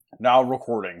Now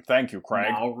recording. Thank you,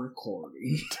 Craig. Now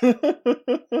recording.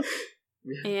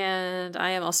 And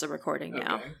I am also recording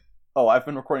now. Okay. Oh, I've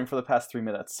been recording for the past 3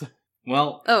 minutes.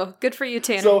 Well, Oh, good for you,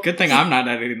 Tanner. So- good thing I'm not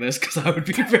editing this, because I would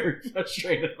be very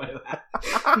frustrated by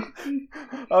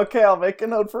Okay, I'll make a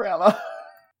note for Emma.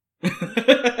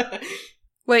 that.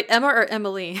 Wait, Emma or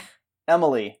Emily?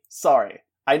 Emily. Sorry.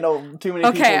 I know too many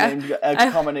Okay, people named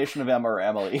a combination of Emma or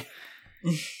Emily.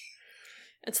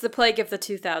 It's the plague of the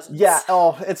 2000s. Yeah,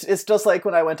 it's just like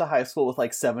when I went to high school with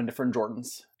like 7 different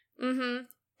Jordans. Mm-hmm.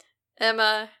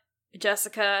 Emma,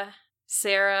 Jessica,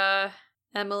 Sarah,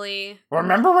 Emily.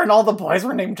 Remember when all the boys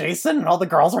were named Jason and all the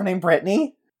girls were named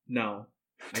Brittany? No,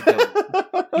 I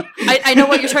don't. I know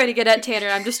what you're trying to get at, Tanner.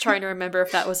 I'm just trying to remember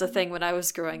if that was a thing when I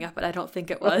was growing up, but I don't think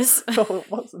it was. No,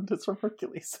 it wasn't. It's from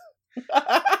Hercules.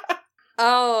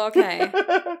 Oh, okay.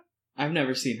 I've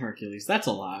never seen Hercules. That's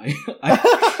a lie.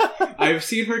 I've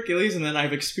seen Hercules, and then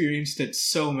I've experienced it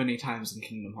so many times in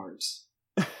Kingdom Hearts.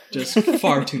 Just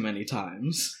far too many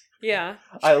times. Yeah.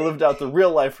 I lived out the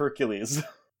real life Hercules.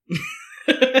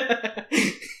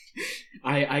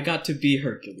 I got to be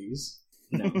Hercules.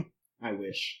 No, I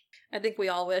wish. I think we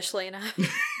all wish, Lena.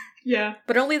 Yeah.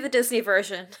 But only the Disney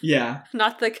version, Yeah.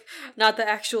 not the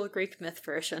actual Greek myth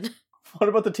version. What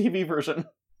about the TV version?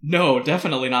 No,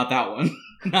 definitely not that one.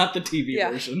 Not the TV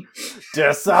Yeah. version.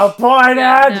 Disappointed!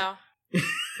 Yeah, no.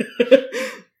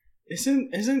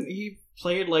 Isn't he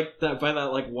played like that by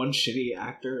that like one shitty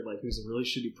actor, like who's a really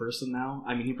shitty person now?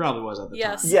 I mean, he probably was at the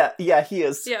Yes. time. Yeah, he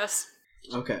is. Yes.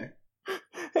 Okay.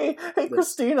 Hey,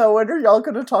 Christina, when are y'all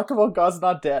gonna talk about God's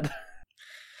Not Dead?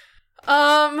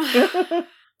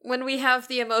 When we have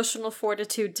the emotional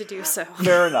fortitude to do so.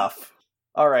 Fair enough.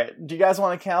 Alright, do you guys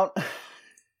want to count?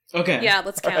 Okay. Yeah,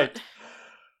 let's count. Alright.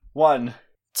 1,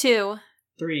 2,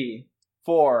 3,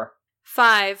 4,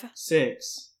 5.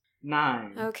 6,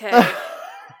 9, Okay.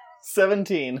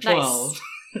 17. 12.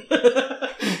 I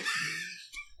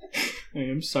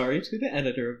am sorry to the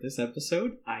editor of this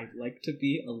episode. I'd like to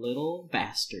be a little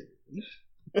bastard.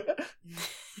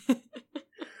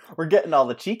 We're getting all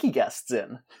the cheeky guests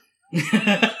in.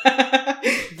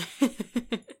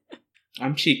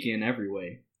 I'm cheeky in every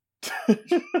way.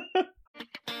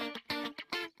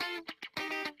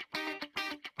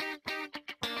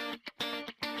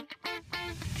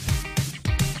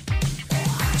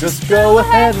 Just go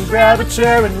ahead and grab a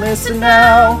chair and listen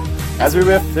now. As we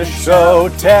riff the show,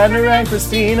 Tanner and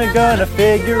Christina gonna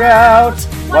figure out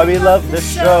why we love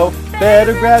this show.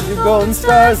 Better grab your golden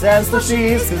stars and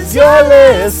slushies, cause you're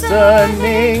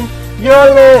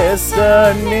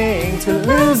listening to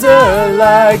Loser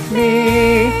Like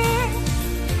Me.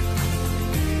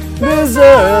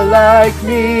 Loser Like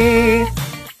Me.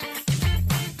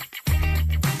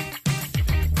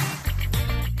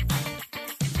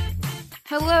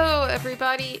 Hello,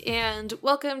 everybody, and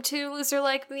welcome to Loser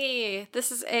Like Me.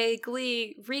 This is a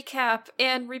Glee recap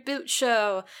and reboot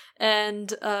show,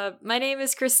 and my name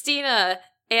is Christina,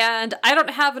 and I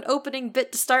don't have an opening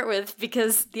bit to start with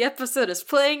because the episode is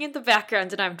playing in the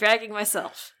background and I'm dragging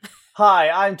myself. Hi,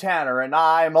 I'm Tanner, and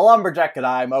I'm a lumberjack, and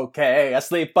I'm okay. I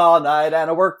sleep all night and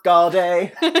I work all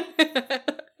day.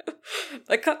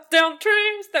 I cut down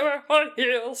trees that were on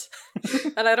heels.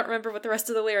 And I don't remember what the rest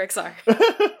of the lyrics are,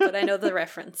 but I know the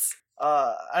reference.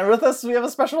 And with us, we have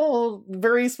a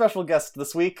very special guest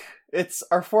this week. It's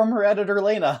our former editor,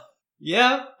 Lena.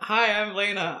 Yeah, hi, I'm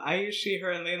Lena. I use she,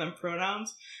 her, and they, them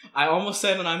pronouns. I almost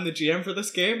said that I'm the GM for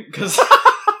this game, because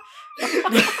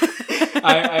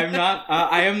I'm not.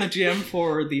 I am the GM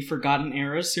for the Forgotten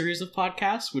Eras series of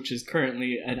podcasts, which is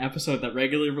currently an episode that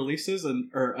regularly releases,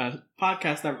 or a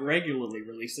podcast that regularly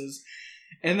releases,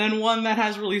 and then one that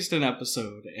has released an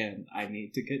episode, and I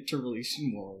need to get to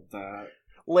releasing more of that.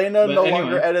 Lena But no anyway.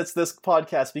 longer edits this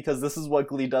podcast because this is what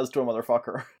Glee does to a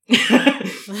motherfucker.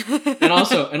 and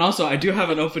also, I do have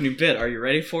an opening bit. Are you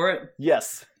ready for it?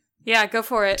 Yes. Yeah, go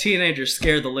for it. Teenagers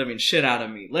scared the living shit out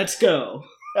of me. Let's go.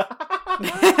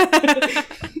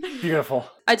 Beautiful.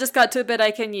 I just got to a bit I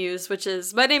can use, which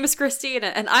is, my name is Christina,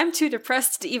 and I'm too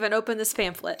depressed to even open this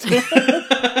pamphlet.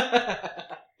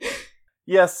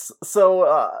 Yes,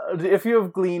 so if you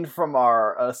have gleaned from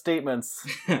our statements,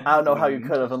 I don't know how you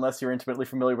could have unless you're intimately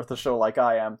familiar with the show like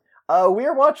I am. We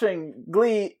are watching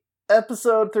Glee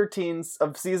episode 13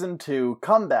 of season 2,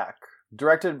 Comeback,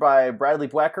 directed by Bradley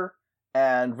Blecker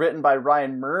and written by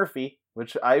Ryan Murphy,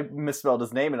 which I misspelled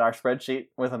his name in our spreadsheet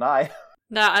with an I.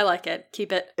 Nah, I like it.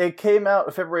 Keep it. It came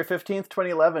out February 15th,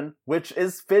 2011, which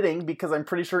is fitting because I'm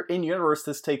pretty sure in universe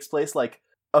this takes place like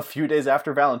a few days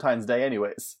after Valentine's Day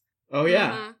anyways. Oh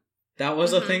yeah, Mhm. that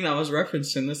was a thing that was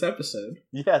referenced in this episode.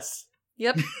 Yes.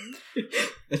 Yep.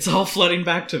 It's all flooding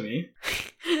back to me.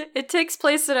 It takes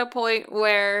place at a point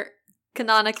where,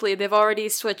 canonically, they've already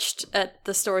switched at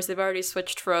the stores. They've already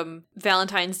switched from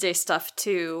Valentine's Day stuff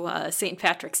to St.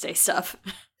 Patrick's Day stuff.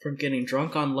 From getting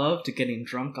drunk on love to getting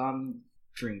drunk on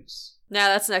drinks. Nah,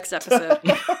 that's next episode.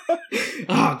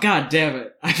 Oh, god damn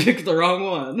it. I picked the wrong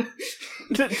one.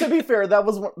 To be fair, that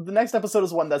was the next episode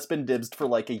is one that's been dibsed for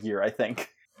like a year, I think.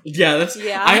 Yeah, that's...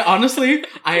 Yeah. I honestly...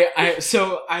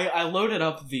 I loaded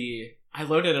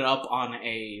it up on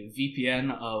a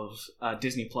VPN of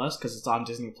Disney Plus because it's on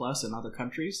Disney Plus in other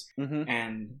countries,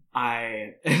 and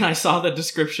I saw the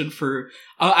description for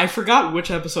I forgot which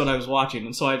episode I was watching,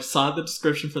 and so I saw the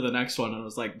description for the next one and I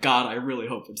was like, God, I really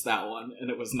hope it's that one, and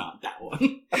it was not that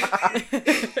one.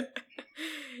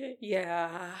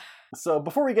 Yeah. So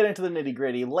before we get into the nitty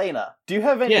gritty, Lena, do you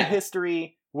have any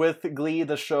history with Glee,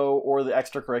 the show, or the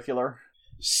extracurricular?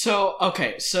 So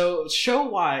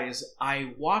show-wise,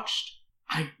 I watched...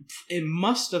 it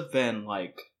must have been,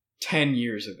 10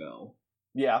 years ago.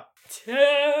 Yeah. 10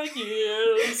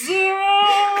 years old!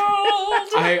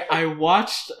 I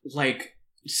watched,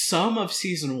 some of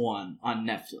season 1 on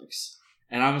Netflix.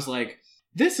 And I was like,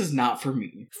 this is not for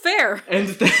me. Fair. And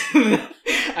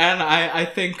I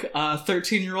think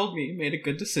 13-year-old me made a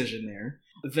good decision there.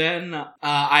 Then,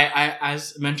 I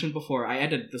as mentioned before, I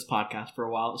edited this podcast for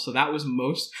a while, so that was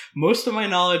most of my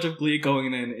knowledge of Glee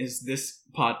going in is this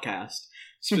podcast,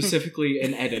 specifically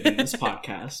in editing this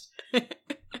podcast.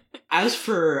 As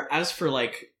for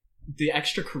the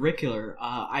extracurricular,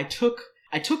 I took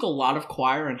a lot of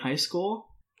choir in high school.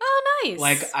 Oh,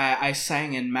 nice. I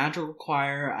sang in madrigal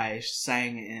choir, I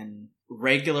sang in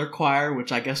regular choir,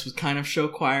 which I guess was kind of show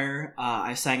choir.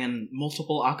 I sang in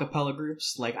multiple a cappella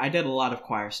groups. I did a lot of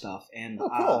choir stuff. And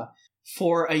cool.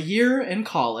 For a year in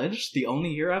college, the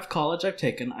only year of college I've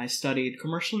taken, I studied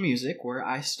commercial music, where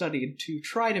I studied to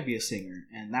try to be a singer,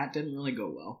 and that didn't really go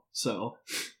well. So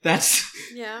that's...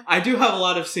 Yeah. I do have a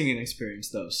lot of singing experience,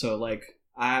 though, so,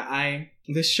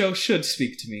 this show should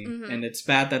speak to me, and it's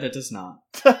bad that it does not.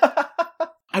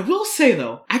 I will say,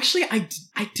 though, actually, I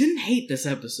didn't hate this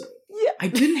episode. Yeah. I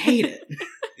didn't hate it.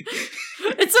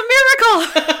 It's a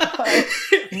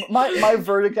miracle! My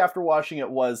verdict after watching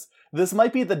it was, this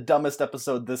might be the dumbest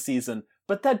episode this season,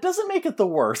 but that doesn't make it the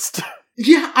worst.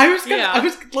 Yeah, I was there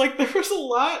was a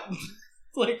lot,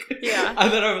 yeah.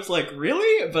 And then I was like,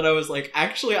 really? But I was like,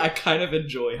 actually, I kind of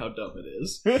enjoy how dumb it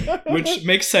is. Which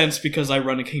makes sense because I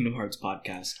run a Kingdom Hearts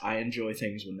podcast. I enjoy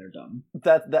things when they're dumb.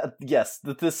 That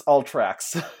this all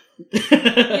tracks.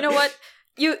 You know what?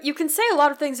 You can say a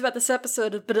lot of things about this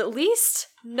episode, but at least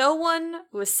no one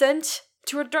was sent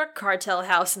to a drug cartel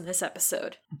house in this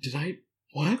episode.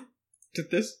 What?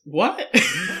 What?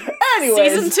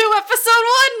 Anyways. Season 2, episode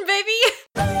 1,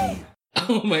 baby!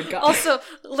 Oh my god. Also,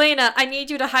 Lena, I need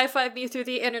you to high-five me through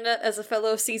the internet as a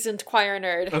fellow seasoned choir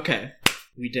nerd. Okay.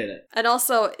 We did it. And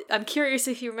also, I'm curious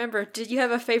if you remember, did you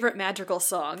have a favorite madrigal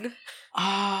song?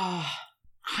 I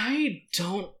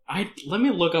don't... let me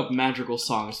look up madrigal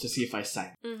songs to see if I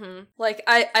sang. Mm-hmm.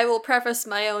 I will preface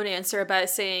my own answer by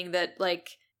saying that,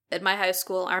 at my high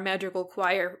school, our madrigal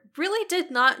choir really did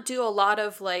not do a lot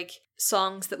of,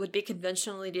 songs that would be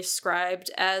conventionally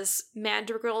described as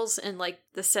madrigals in,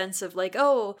 the sense of,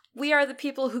 oh, we are the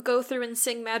people who go through and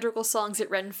sing madrigal songs at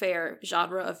Ren Fair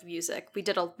genre of music.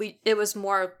 It was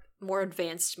more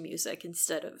advanced music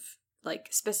instead of,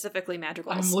 specifically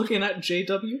madrigals. I'm looking at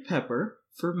J.W. Pepper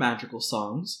for madrigal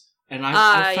songs, and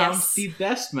I found the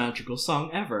best madrigal song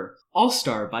ever,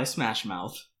 All-Star by Smash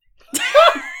Mouth.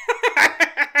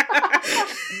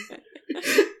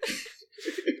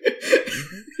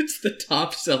 It's the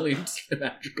top-selling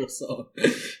madrigal song.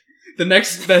 The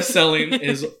next best-selling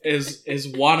is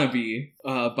 "Wannabe"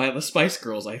 by the Spice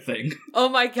Girls, I think. Oh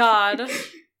my god.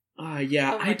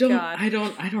 Yeah, I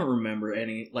don't remember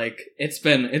any. It's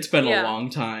been a long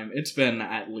time. It's been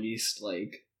at least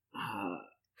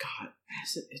God,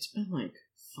 it's been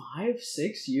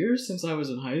 5-6 years since I was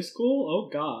in high school. Oh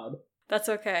god. That's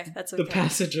okay. The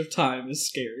passage of time is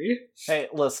scary. Hey,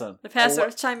 listen. The passage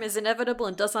of time is inevitable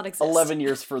and does not exist. 11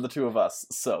 years for the two of us,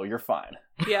 so you're fine.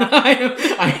 Yeah. I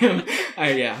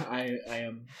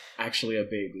am actually a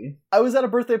baby. I was at a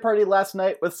birthday party last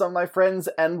night with some of my friends,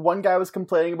 and one guy was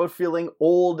complaining about feeling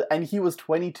old, and he was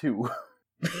 22.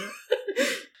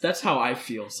 That's how I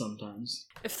feel sometimes.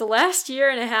 If the last year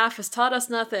and a half has taught us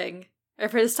nothing, or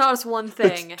if it has taught us one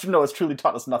thing... It's truly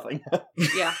taught us nothing.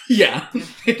 Yeah. Yeah,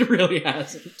 it really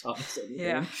hasn't taught us anything.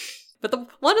 Yeah. But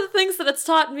one of the things that it's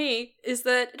taught me is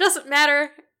that it doesn't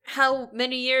matter how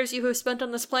many years you have spent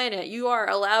on this planet, you are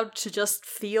allowed to just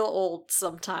feel old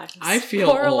sometimes. I feel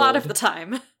or old. a lot of the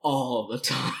time. All the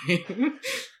time.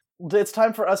 It's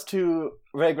time for us to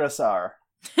regresar.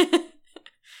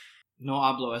 No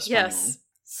hablo español. Yes.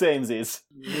 Samesies.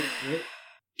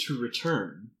 To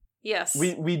return. Yes.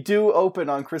 We do open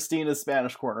on Christina's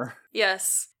Spanish corner.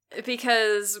 Yes.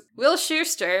 Because Will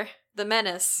Schuester, the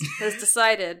menace, has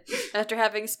decided, after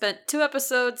having spent 2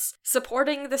 episodes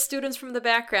supporting the students from the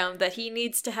background, that he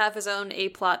needs to have his own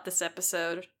A-plot this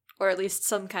episode. Or at least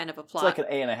some kind of a plot. It's like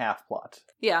an A.5 plot.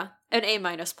 Yeah, an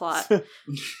A- plot.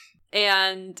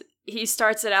 And he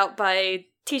starts it out by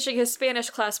teaching his Spanish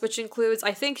class, which includes,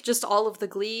 I think, just all of the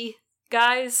Glee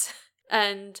guys.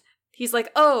 And he's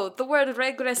like, oh, the word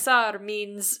regresar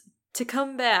means to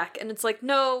come back. And it's like,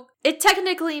 no, it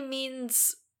technically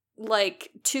means, like,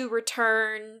 to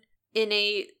return in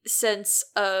a sense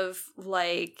of,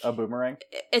 like... A boomerang?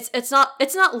 It's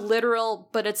not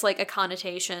literal, but it's like a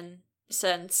connotation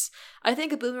sense. I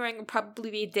think a boomerang would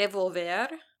probably be devolver,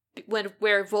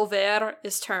 where volver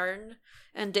is turn,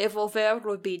 and devolver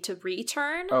would be to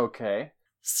return. Okay.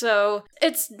 So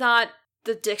it's not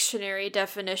the dictionary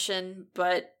definition,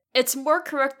 but it's more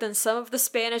correct than some of the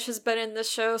Spanish has been in this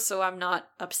show, so I'm not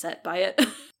upset by it.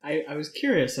 I was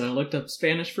curious, and I looked up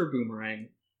Spanish for boomerang,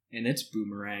 and it's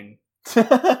boomerang.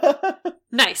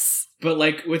 Nice. But,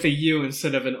 like, with a U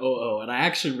instead of an O-O, and I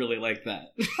actually really like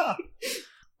that.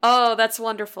 Oh, that's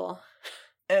wonderful.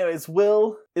 Anyways,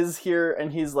 Will is here,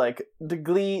 and he's like, "The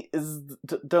Glee is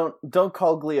don't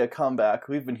call Glee a comeback.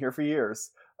 We've been here for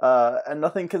years, and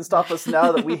nothing can stop us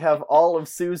now that we have all of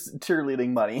Sue's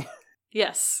cheerleading money."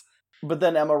 Yes. But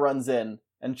then Emma runs in,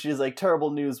 and she's like,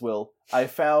 "Terrible news, Will. I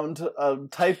found a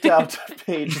typed out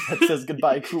page that says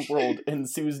goodbye, cool world in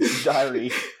Sue's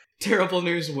diary." Terrible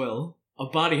news, Will. A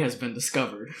body has been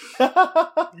discovered.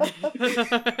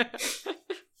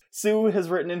 Sue has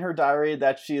written in her diary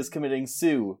that she is committing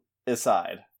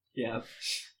suicide. Yeah.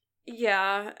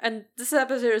 Yeah, and this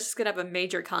episode is gonna have a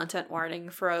major content warning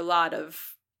for a lot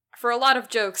of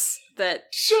jokes that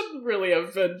Shouldn't really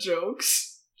have been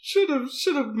jokes. Should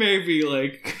have maybe,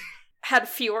 like... had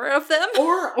fewer of them.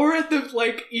 Or at the,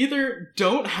 like, either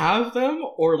don't have them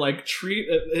or, like, treat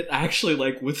it actually,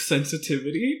 like, with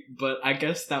sensitivity, but I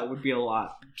guess that would be a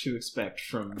lot to expect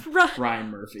from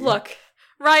Ryan Murphy. Look,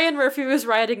 Ryan Murphy was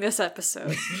writing this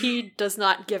episode. He does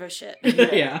not give a shit.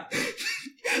 Yeah.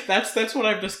 That's what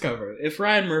I've discovered. If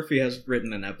Ryan Murphy has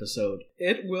written an episode,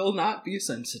 it will not be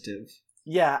sensitive.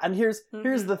 Yeah, and here's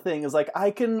the thing, is like I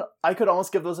could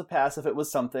almost give those a pass if it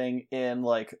was something in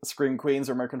like Scream Queens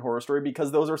or American Horror Story,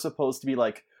 because those are supposed to be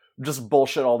like just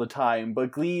bullshit all the time,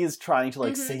 but Glee is trying to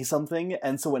like say something,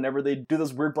 and so whenever they do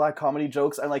those weird black comedy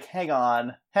jokes, I'm like, hang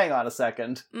on a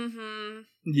second.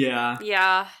 Yeah.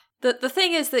 Yeah. The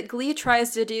thing is that Glee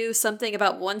tries to do something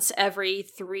about once every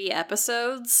 3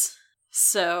 episodes,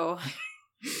 so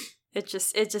it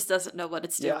just doesn't know what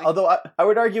it's doing. Yeah, although I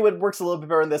would argue it works a little bit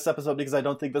better in this episode, because I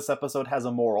don't think this episode has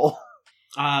a moral.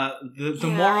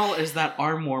 The moral is that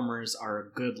arm warmers are a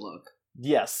good look.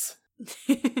 Yes.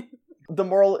 The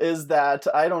moral is that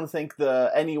I don't think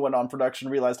anyone on production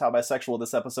realized how bisexual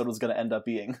this episode was going to end up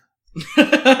being.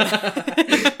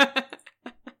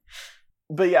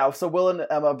 But yeah, so Will and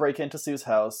Emma break into Sue's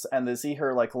house, and they see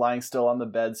her, like, lying still on the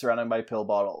bed, surrounded by pill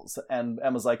bottles. And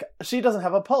Emma's like, she doesn't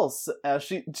have a pulse.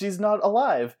 She's not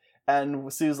alive.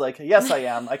 And Sue's like, yes, I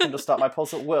am. I can just stop my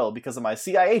pulse at will because of my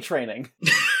CIA training.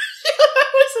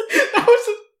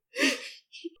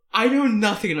 I know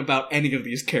nothing about any of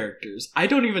these characters. I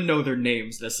don't even know their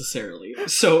names necessarily.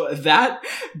 So that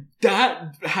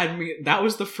had me. That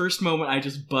was the first moment I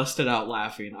just busted out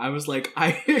laughing. I was like,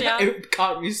 it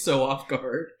caught me so off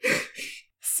guard.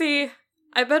 See,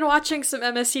 I've been watching some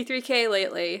MST3K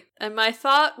lately, and my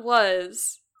thought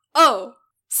was, oh,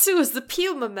 Sue is the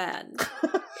Puma Man.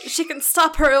 She can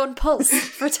stop her own pulse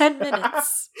for 10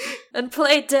 minutes and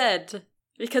play dead.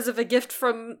 Because of a gift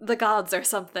from the gods or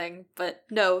something. But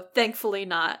no, thankfully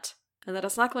not. And that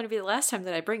is not going to be the last time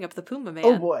that I bring up the Puma Man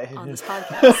on this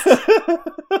podcast.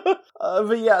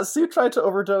 But yeah, Sue tried to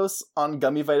overdose on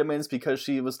gummy vitamins because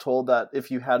she was told that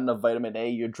if you had enough vitamin A,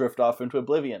 you'd drift off into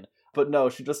oblivion. But no,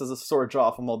 she just has a sore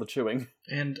jaw from all the chewing.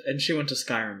 And she went to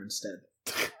Skyrim instead.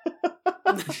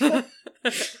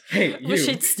 Hey, you. Wish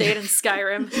she'd stayed in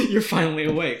Skyrim. You're finally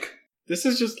awake. This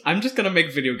is just... I'm just gonna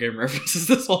make video game references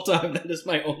this whole time. That is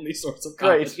my only source of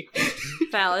comedy. Great.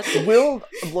 Valid. Will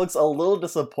looks a little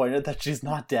disappointed that she's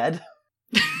not dead.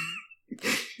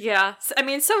 Yeah. I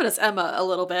mean, so does Emma a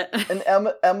little bit. And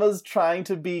Emma's trying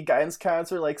to be guidance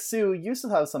counselor, like, Sue, you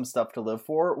still have some stuff to live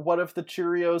for. What if the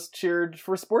Cheerios cheered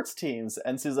for sports teams?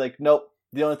 And Sue's like, nope.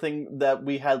 The only thing that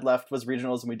we had left was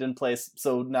regionals and we didn't place,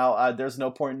 so now there's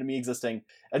no point in me existing.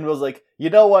 And Will's like, you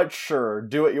know what? Sure,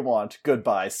 do what you want.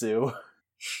 Goodbye, Sue.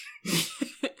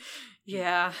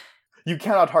 Yeah. You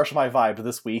cannot harsh my vibe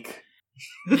this week.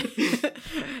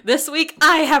 This week,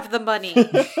 I have the money.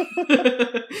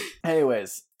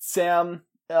 Anyways, Sam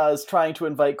is trying to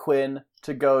invite Quinn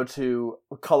to go to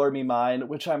Color Me Mine,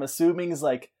 which I'm assuming is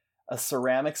like a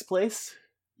ceramics place.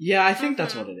 Yeah, I think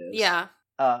that's what it is. Yeah.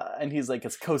 And he's like,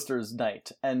 it's Coaster's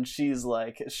night. And she's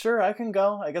like, sure, I can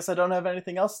go. I guess I don't have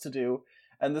anything else to do.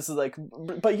 And this is like,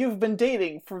 but you've been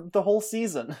dating for the whole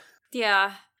season.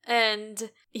 Yeah. And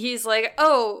he's like,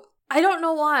 oh, I don't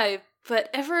know why, but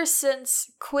ever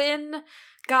since Quinn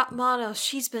got mono,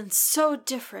 she's been so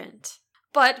different.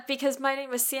 But because my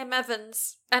name is Sam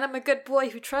Evans, and I'm a good boy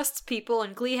who trusts people,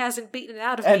 and Glee hasn't beaten it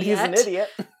out of me yet. And he's an idiot.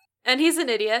 And he's an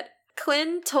idiot.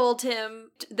 Quinn told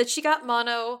him that she got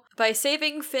mono by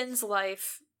saving Finn's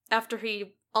life after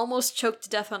he almost choked to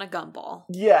death on a gumball.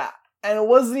 Yeah, and it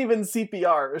wasn't even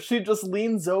CPR. She just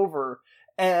leans over,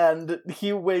 and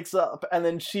he wakes up, and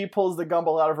then she pulls the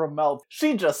gumball out of her mouth.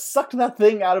 She just sucked that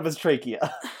thing out of his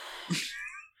trachea.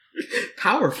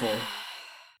 Powerful.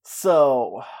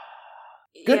 So,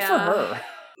 good for Yeah. her.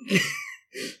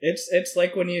 It's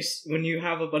like when you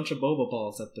have a bunch of boba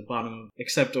balls at the bottom,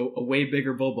 except a way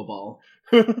bigger boba ball.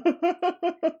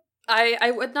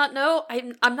 I would not know.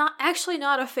 I'm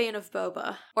not a fan of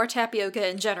boba or tapioca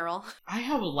in general. I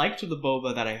have liked the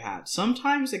boba that I've had.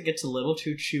 Sometimes it gets a little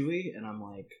too chewy, and I'm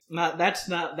like,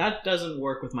 that doesn't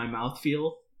work with my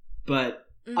mouthfeel. But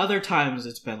other times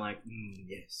it's been like,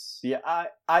 yes. Yeah,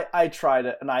 I tried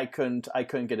it, and I couldn't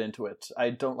get into it.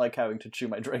 I don't like having to chew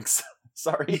my drinks.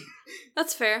 Sorry.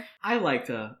 That's fair. I like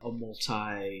a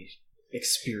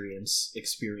multi-experience.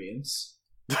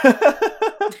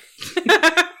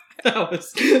 That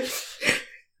was...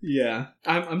 Yeah,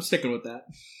 I'm sticking with that.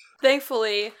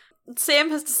 Thankfully,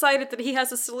 Sam has decided that he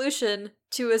has a solution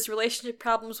to his relationship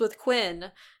problems with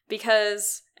Quinn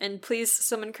because, and please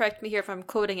someone correct me here if I'm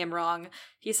quoting him wrong,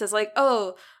 he says like,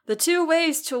 oh, the 2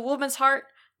 ways to a woman's heart,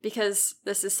 because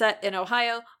this is set in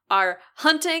Ohio, are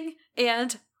hunting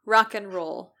and rock and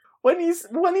roll. When he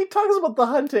talks about the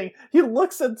hunting, he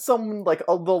looks at someone like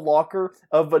the locker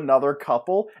of another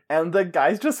couple, and the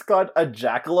guy's just got a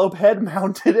jackalope head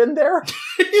mounted in there.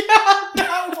 Yeah,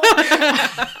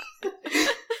 that one.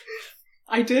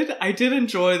 I did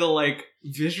enjoy the like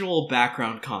visual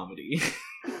background comedy.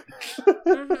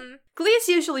 Mm-hmm. Glee's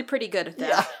usually pretty good at that.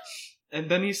 Yeah.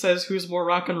 And then he says, who's more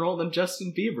rock and roll than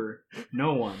Justin Bieber?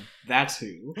 No one. That's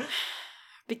who.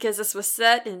 Because this was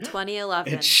set in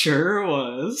 2011. It sure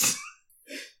was.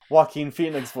 Joaquin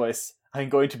Phoenix voice. I'm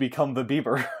going to become the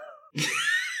Bieber.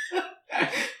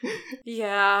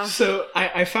 Yeah. So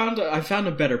I found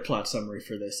a better plot summary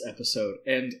for this episode,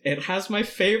 and it has my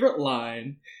favorite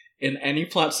line in any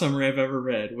plot summary I've ever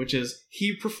read, which is,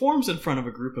 he performs in front of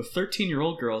a group of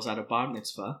 13-year-old girls at a bar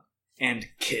mitzvah and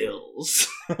kills.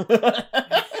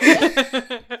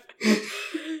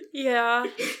 Yeah,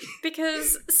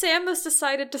 because Sam has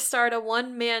decided to start a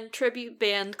one-man tribute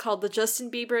band called the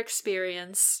Justin Bieber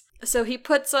Experience. So he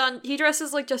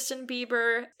dresses like Justin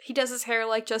Bieber, he does his hair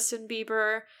like Justin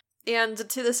Bieber, and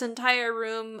to this entire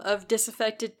room of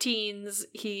disaffected teens,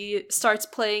 he starts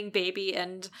playing Baby,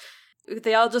 and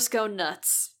they all just go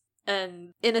nuts.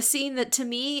 And in a scene that to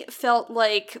me felt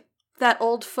like that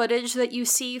old footage that you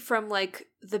see from like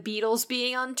the Beatles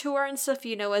being on tour and stuff,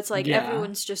 you know, it's like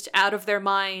everyone's just out of their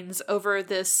minds over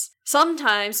this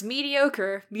sometimes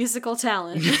mediocre musical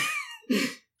talent.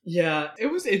 Yeah,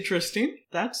 it was interesting.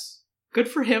 That's good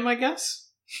for him, I guess.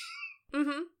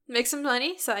 Mm-hmm. Make some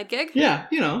money, side gig. Yeah,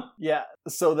 you know. Yeah,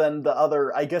 so then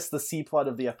the C plot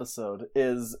of the episode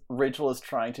is Rachel is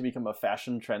trying to become a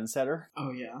fashion trendsetter.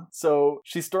 Oh, yeah. So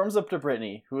she storms up to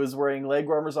Brittany, who is wearing leg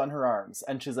warmers on her arms,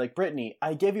 and she's like, Brittany,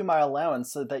 I gave you my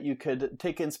allowance so that you could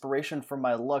take inspiration from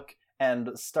my look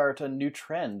and start a new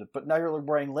trend, but now you're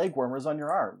wearing leg warmers on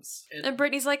your arms. And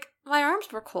Brittany's like, my arms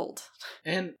were cold.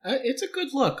 And it's a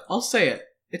good look. I'll say it.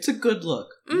 It's a good look.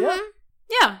 Mm-hmm. Yeah.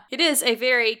 Yeah, it is a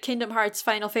very Kingdom Hearts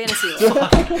Final Fantasy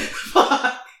look.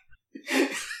 Fuck.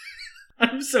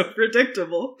 I'm so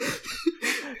predictable.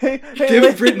 Hey,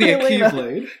 Give Brittany a Lena.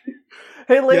 Keyblade.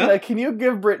 Hey, Lena, Yeah? Can you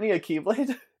give Brittany a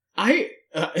Keyblade?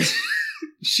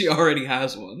 She already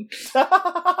has one.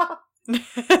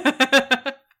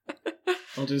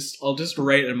 I'll just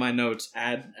write in my notes,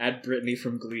 add Brittany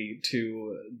from Glee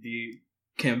to the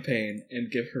campaign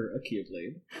and give her a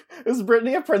Keyblade. Is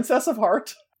Brittany a princess of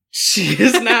heart? She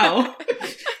is now.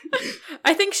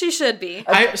 I think she should be.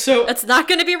 So It's not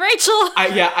going to be Rachel.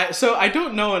 So I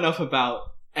don't know enough about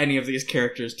any of these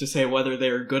characters to say whether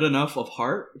they're good enough of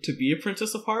heart to be a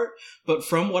princess of heart, but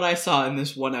from what I saw in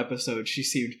this one episode, she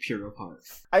seemed pure of heart.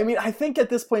 I mean, I think at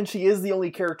this point she is the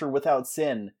only character without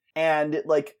sin, And,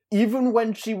 like, even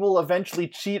when she will eventually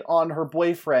cheat on her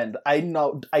boyfriend, I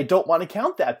don't want to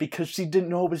count that because she didn't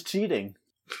know it was cheating.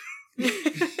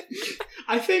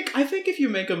 I think if you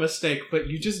make a mistake, but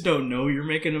you just don't know you're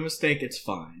making a mistake, it's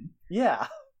fine. Yeah.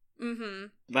 Mm-hmm.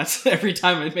 That's every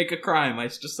time I make a crime, I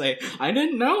just say, I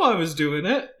didn't know I was doing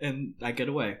it, and I get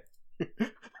away.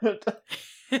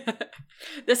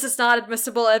 This is not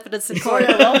admissible evidence in Sorry,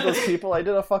 court. I love those people. I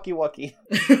did a fucky wucky.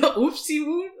 Oopsie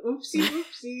whoopsie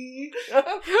whoopsie.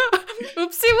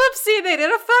 Oopsie whoopsie, they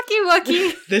did a fucky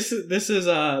wucky. This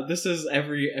is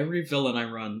every villain I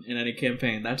run in any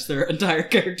campaign. That's their entire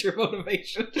character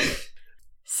motivation.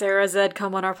 Sarah Zed,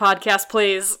 come on our podcast,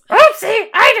 please. Oopsie,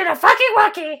 I did a fucky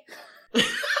wucky.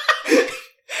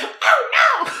 Oh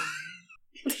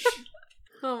no!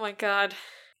 Oh my god.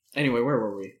 Anyway, where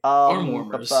were we? Arm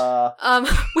warmers.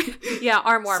 Yeah,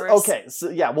 arm warmers. Okay, so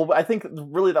yeah, well, I think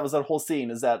really that was that whole scene,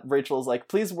 is that Rachel is like,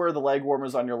 please wear the leg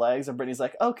warmers on your legs, and Brittany's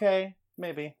like, okay,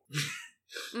 maybe.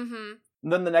 Mm-hmm.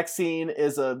 And then the next scene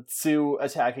is Sue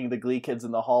attacking the Glee kids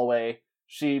in the hallway.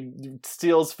 She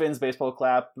steals Finn's baseball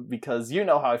cap because you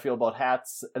know how I feel about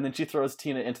hats, and then she throws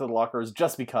Tina into the lockers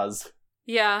just because.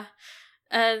 Yeah.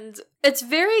 And it's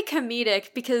very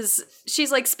comedic because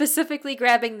she's like specifically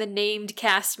grabbing the named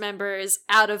cast members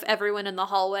out of everyone in the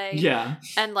hallway. Yeah.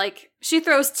 And like she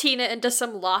throws Tina into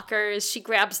some lockers. She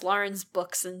grabs Lauren's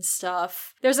books and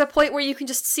stuff. There's a point where you can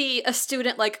just see a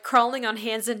student like crawling on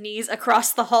hands and knees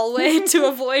across the hallway to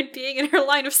avoid being in her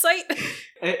line of sight.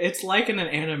 It's like in an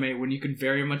anime when you can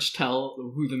very much tell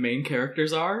who the main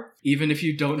characters are, even if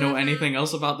you don't know anything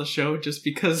else about the show, just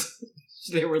because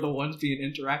they were the ones being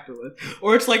interacted with.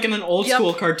 Or it's like in an old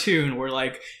school cartoon where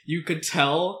like you could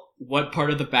tell what part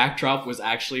of the backdrop was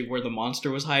actually where the monster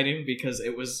was hiding because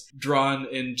it was drawn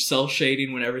in cell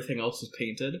shading when everything else was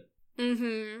painted.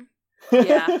 Mm-hmm.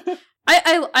 Yeah.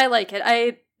 I like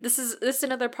it. This is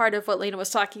another part of what Lena was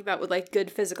talking about with like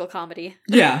good physical comedy.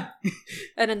 Yeah.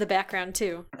 And in the background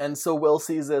too. And so Will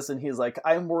sees this and he's like,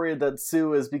 I'm worried that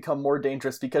Sue has become more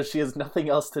dangerous because she has nothing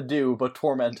else to do but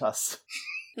torment us.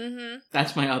 Mm-hmm.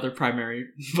 That's my other primary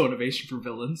motivation for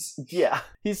villains. Yeah.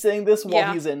 He's saying this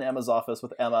while he's in Emma's office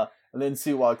with Emma, and then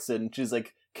Sue walks in and she's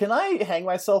like, can I hang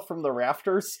myself from the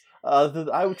rafters?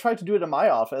 I would try to do it in my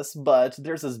office, but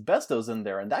there's asbestos in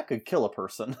there and that could kill a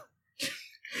person.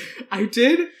 I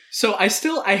did. So I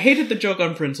hated the joke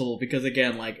on principle because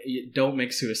again, like, don't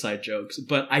make suicide jokes,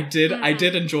 but I did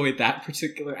enjoy that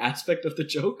particular aspect of the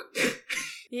joke.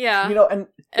 Yeah. You know, and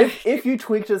if you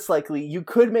tweaked it slightly, you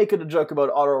could make it a joke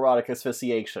about autoerotic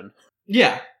asphyxiation.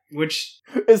 Yeah, which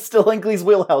is still in Glee's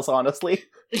wheelhouse, honestly.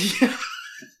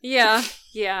 Yeah.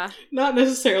 Yeah. Not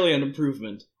necessarily an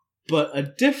improvement, but a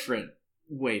different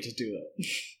way to do it.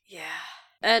 Yeah.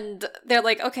 And they're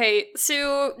like, okay,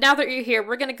 Sue, now that you're here,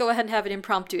 we're gonna go ahead and have an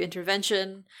impromptu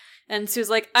intervention. And Sue's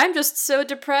like, I'm just so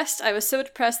depressed. I was so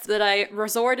depressed that I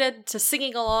resorted to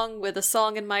singing along with a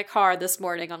song in my car this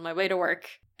morning on my way to work.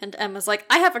 And Emma's like,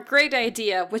 I have a great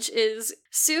idea, which is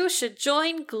Sue should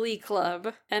join Glee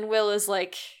Club. And Will is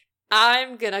like,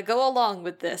 I'm gonna go along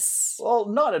with this. Well,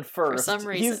 not at first. For some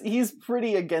reason. He's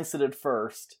pretty against it at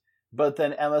first. But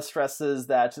then Emma stresses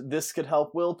that this could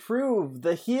help Will prove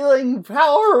the healing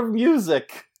power of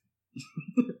music.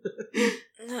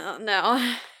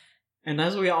 No. And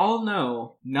as we all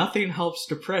know, nothing helps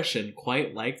depression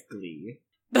quite like Glee.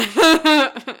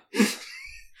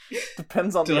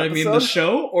 Depends on Did the episode. I mean the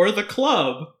show or the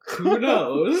club? Who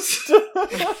knows?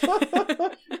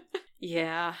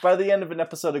 Yeah. By the end of an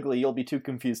episode of Glee, you'll be too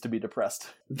confused to be depressed.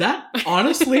 That,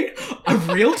 honestly, a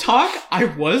real talk, I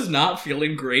was not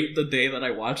feeling great the day that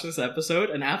I watched this episode,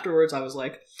 and afterwards I was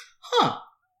like, I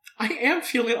am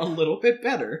feeling a little bit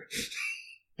better.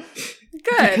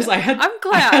 Good. Because I'm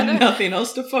glad. I had nothing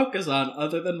else to focus on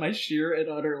other than my sheer and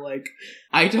utter, like,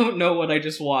 I don't know what I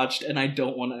just watched, and I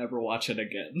don't want to ever watch it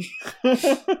again.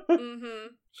 Mm-hmm.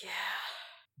 Yeah.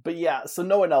 But yeah, so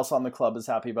no one else on the club is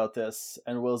happy about this,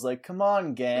 and Will's like, come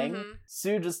on, gang. Mm-hmm.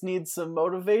 Sue just needs some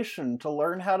motivation to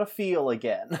learn how to feel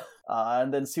again.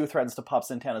 And then Sue threatens to pop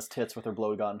Santana's tits with her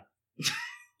blowgun.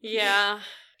 Yeah.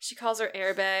 She calls her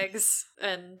airbags,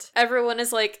 and everyone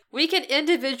is like, we can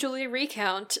individually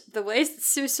recount the ways that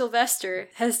Sue Sylvester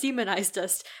has demonized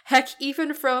us. Heck,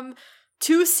 even from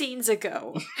 2 scenes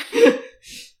ago.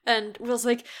 And Will's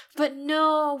like, but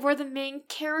no, we're the main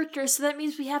characters, so that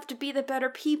means we have to be the better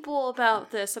people about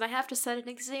this, and I have to set an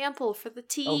example for the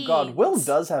teens. Oh god, Will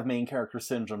does have main character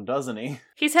syndrome, doesn't he?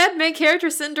 He's had main character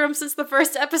syndrome since the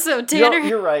first episode, Tanner.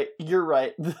 You're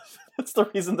right. It's the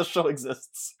reason the show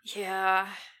exists. Yeah.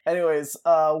 Anyways,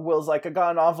 Will's like, I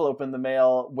got an envelope in the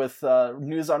mail with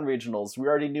news on regionals. We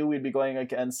already knew we'd be going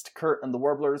against Kurt and the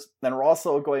Warblers, and we're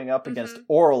also going up against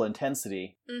Oral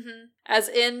Intensity. Mm-hmm. As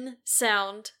in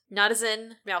sound, not as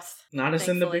in mouth. Not as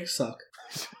in the big suck.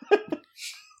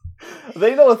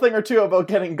 They know a thing or two about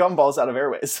getting gumballs out of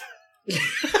airways.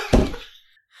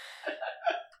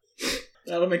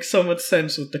 That'll make so much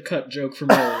sense with the cut joke from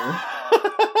earlier.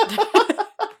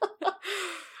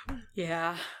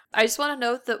 Yeah. I just want to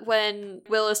note that when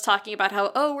Will is talking about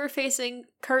how, oh, we're facing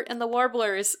Kurt and the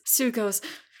Warblers, Sue goes,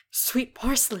 sweet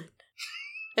porcelain,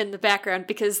 in the background,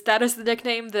 because that is the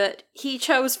nickname that he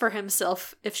chose for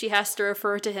himself if she has to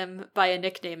refer to him by a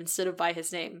nickname instead of by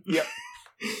his name. Yep.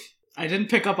 I didn't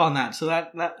pick up on that, so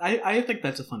I think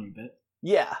that's a funny bit.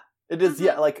 Yeah, it is.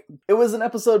 Yeah, like, it was an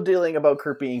episode dealing about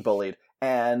Kurt being bullied,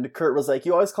 and Kurt was like,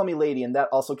 you always call me lady, and that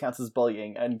also counts as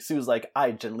bullying. And Sue was like,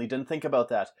 I generally didn't think about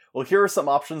that. Well, here are some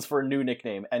options for a new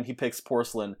nickname, and he picks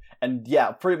Porcelain. And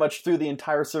yeah, pretty much through the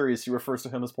entire series, she refers to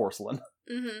him as Porcelain.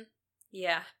 Mm-hmm.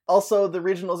 Yeah. Also, the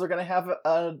regionals are going to have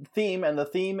a theme, and the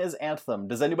theme is Anthem.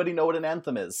 Does anybody know what an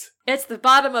anthem is? It's the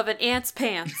bottom of an ant's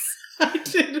pants. I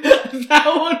did.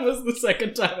 That one was the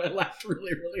second time I laughed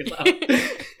really, really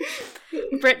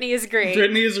loud. Brittany is great.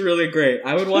 Brittany is really great.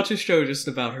 I would watch a show just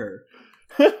about her.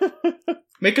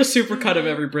 Make a supercut of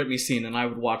every Britney scene, and I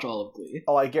would watch all of Glee.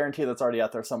 Oh, I guarantee that's already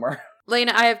out there somewhere.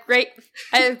 Lena, I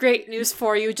have great news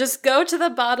for you. Just go to the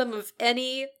bottom of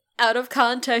any out of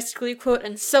context Glee quote,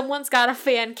 and someone's got a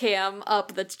fan cam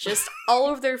up that's just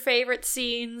all of their favorite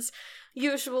scenes,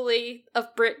 usually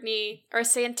of Britney or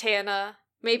Santana,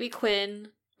 maybe Quinn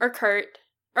or Kurt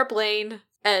or Blaine,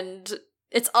 and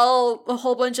it's all a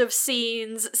whole bunch of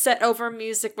scenes set over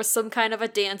music with some kind of a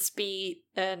dance beat,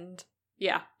 and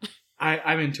yeah.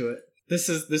 I'm into it. This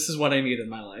is what I need in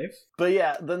my life. But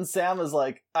yeah, then Sam is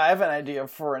like, I have an idea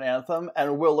for an anthem,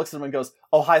 and Will looks at him and goes,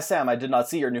 oh, hi Sam, I did not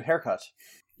see your new haircut.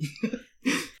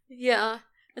 Yeah.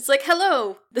 It's like,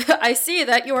 hello, I see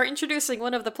that you are introducing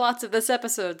one of the plots of this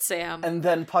episode, Sam. And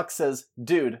then Puck says,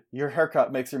 dude, your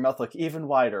haircut makes your mouth look even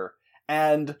wider.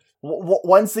 And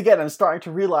once again, I'm starting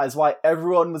to realize why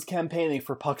everyone was campaigning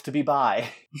for Puck to be bi.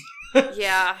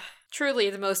 Yeah, truly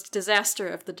the most disaster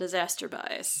of the disaster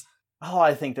buys. Oh,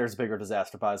 I think there's bigger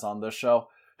disaster buys on this show.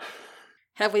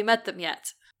 Have we met them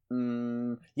yet?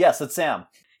 Yes, it's Sam.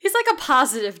 He's like a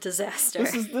positive disaster.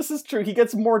 This is true. He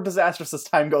gets more disastrous as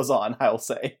time goes on, I'll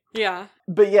say. Yeah.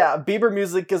 But yeah, Bieber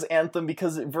music is Anthem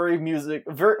because very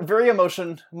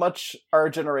emotion, much our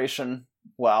generation.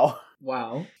 Wow.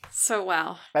 Wow. So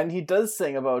wow. And he does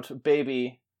sing about,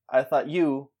 baby, I thought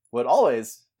you would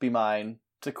always be mine,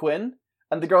 to Quinn.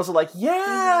 And the girls are like,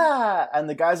 yeah! And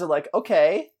the guys are like,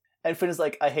 okay. And Finn is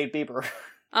like, I hate Bieber.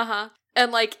 Uh-huh.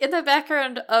 And like, in the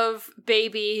background of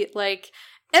Baby, like,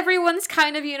 everyone's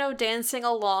kind of, dancing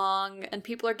along, and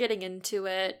people are getting into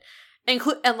it. And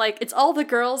like, it's all the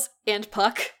girls and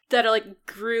Puck that are like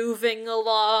grooving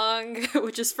along,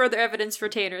 which is further evidence for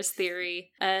Tanner's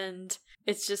theory. And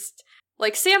it's just,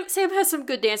 like, Sam has some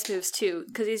good dance moves too,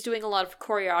 because he's doing a lot of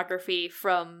choreography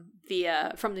from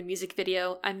the music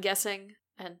video, I'm guessing.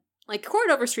 And like, Cord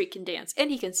Overstreet can dance,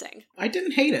 and he can sing. I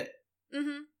didn't hate it.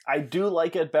 Mm-hmm. I do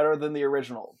like it better than the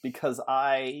original, because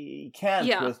I can't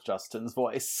with Justin's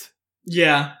voice.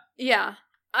 Yeah. Yeah.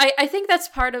 I think that's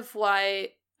part of why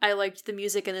I liked the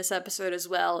music in this episode as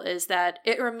well, is that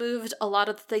it removed a lot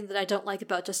of the thing that I don't like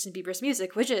about Justin Bieber's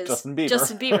music, which is Justin Bieber.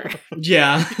 Justin Bieber.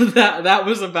 Yeah, that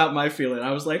was about my feeling.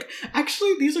 I was like,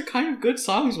 actually, these are kind of good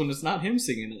songs when it's not him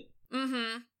singing it.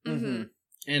 Mm-hmm. Mm-hmm.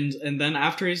 And then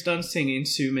after he's done singing,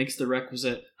 Sue makes the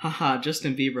requisite, haha,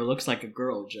 Justin Bieber looks like a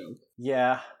girl joke.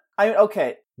 Yeah.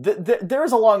 Okay.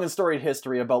 There's a long and storied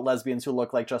history about lesbians who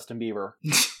look like Justin Bieber.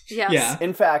 Yes. Yeah.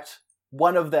 In fact,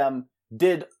 one of them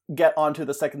did get onto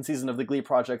the second season of the Glee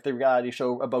Project, the reality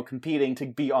show about competing to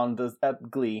be on the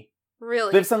Glee.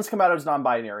 Really? They've since come out as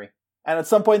non-binary. And at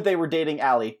some point they were dating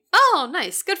Allie. Oh,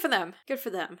 nice. Good for them. Good for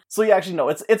them. So yeah, actually, no,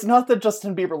 it's not that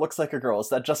Justin Bieber looks like a girl, it's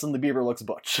that Justin Bieber looks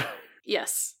butch.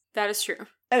 Yes, that is true.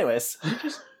 Anyways.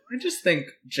 I just think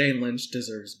Jane Lynch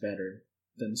deserves better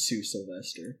than Sue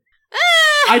Sylvester.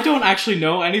 I don't actually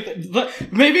know anything.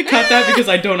 Maybe cut that because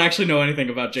I don't actually know anything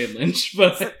about Jane Lynch.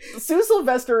 But Sue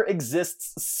Sylvester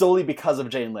exists solely because of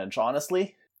Jane Lynch,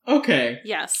 honestly. Okay.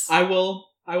 Yes. I will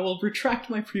retract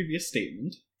my previous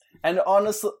statement. And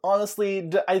honestly,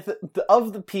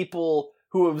 of the people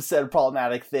who have said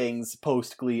problematic things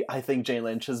post Glee, I think Jane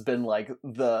Lynch has been like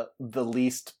the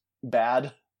least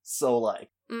bad. So like,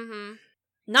 mm-hmm.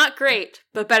 Not great,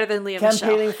 but better than Lea Michele.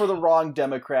 Campaigning for the wrong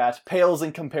Democrat pales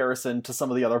in comparison to some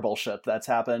of the other bullshit that's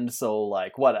happened, so,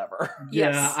 like, whatever.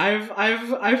 Yeah,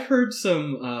 I've heard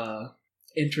some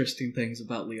interesting things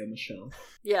about Lea Michele.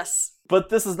 Yes. But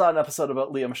this is not an episode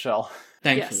about Lea Michele.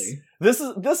 Thankfully. This is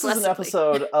an Blessedly.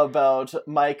 episode about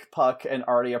Mike, Puck, and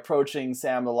Artie approaching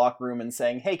Sam in the locker room and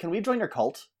saying, "Hey, can we join your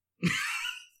cult?"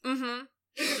 Mm-hmm.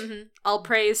 Mm-hmm. All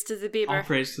praise to the Beaver. All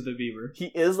praise to the Beaver. He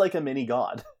is like a mini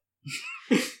god.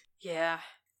 Yeah.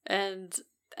 And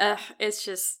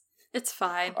it's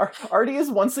fine. Artie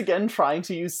is once again trying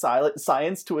to use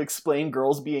science to explain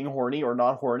girls being horny or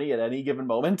not horny at any given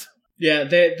moment. Yeah,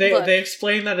 they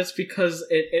explain that it's because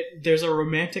there's a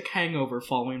romantic hangover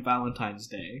following Valentine's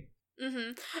Day.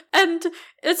 Mm-hmm. And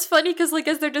it's funny because, like,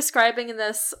 as they're describing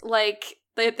this, like,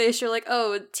 they show, like,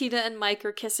 oh, Tina and Mike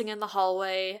are kissing in the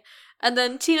hallway, and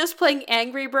then Tina's playing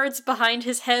Angry Birds behind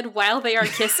his head while they are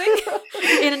kissing,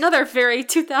 in another very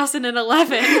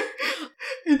 2011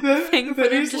 thing for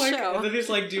them to show. And then he's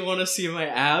like, "Do you want to see my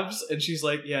abs?" And she's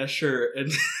like, "Yeah, sure."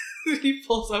 And he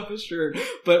pulls up his shirt,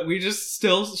 but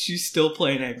she's still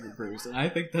playing Angry Birds, and I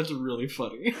think that's really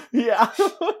funny. Yeah.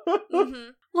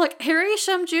 Mm-hmm. Look, Harry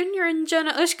Shum Jr. and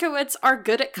Jenna Ushkowitz are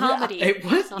good at comedy. Yeah. Hey,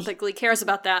 what? Not that Glee cares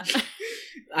about that.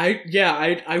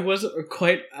 I was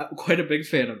quite a big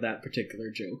fan of that particular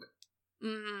joke.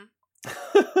 Mm-hmm.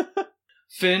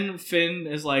 Finn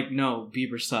is like, "No,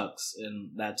 Bieber sucks,"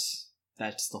 and that's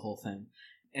the whole thing.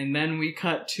 And then we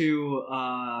cut to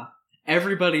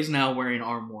everybody's now wearing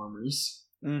arm warmers.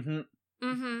 Mm-hmm.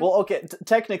 Mm-hmm. Well, okay,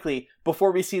 technically,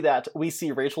 before we see that, we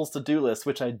see Rachel's to-do list,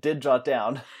 which I did jot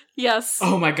down. Yes.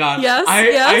 Oh my god. Yes,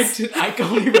 I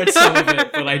only read some of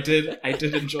it, but I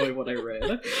did enjoy what I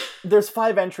read. There's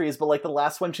 5 entries, but like the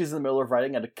last one she's in the middle of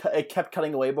writing, and it kept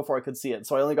cutting away before I could see it,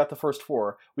 so I only got the first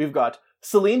 4. We've got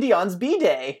Celine Dion's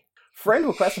B-Day, Friend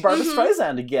requests Barbra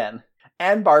Streisand again,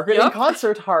 and Margaret in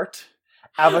Concert Heart,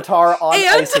 Avatar on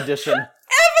Ice Edition.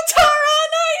 Avatar on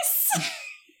Ice!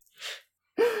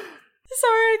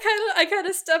 Sorry, I kind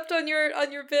of stepped on your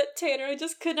bit, Tanner. I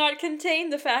just could not contain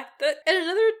the fact that in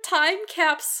another time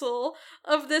capsule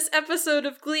of this episode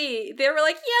of Glee, they were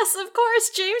like, "Yes, of course,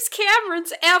 James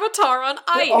Cameron's Avatar on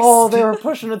Ice." Oh, they were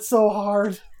pushing it so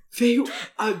hard.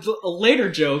 A later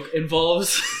joke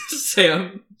involves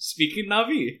Sam speaking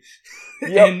Na'vi.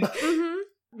 Yep. And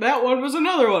that one was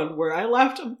another one where I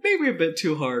laughed maybe a bit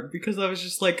too hard because I was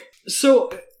just like,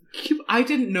 so I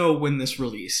didn't know when this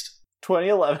released.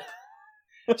 2011.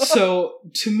 So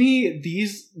to me,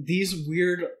 these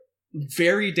weird,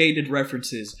 very dated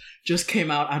references just came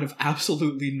out of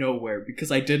absolutely nowhere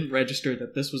because I didn't register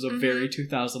that this was a very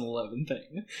 2011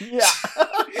 thing. Yeah.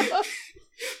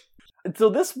 So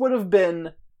this would have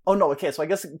been... Oh no, okay, so I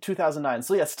guess 2009.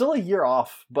 So yeah, still a year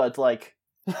off, but like...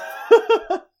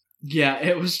 Yeah,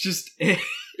 it was just...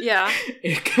 Yeah.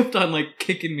 It kept on, like,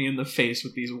 kicking me in the face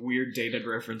with these weird dated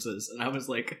references, and I was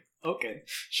like, okay,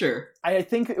 sure. I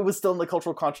think it was still in the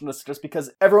cultural consciousness just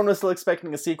because everyone was still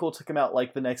expecting a sequel to come out,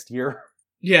 like, the next year.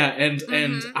 Yeah, and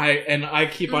I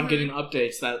keep on getting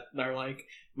updates that are like,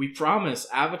 we promise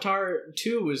Avatar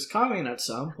 2 is coming at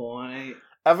some point.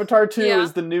 Avatar 2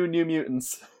 is the new New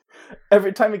Mutants.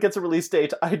 Every time it gets a release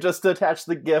date, I just attach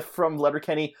the GIF from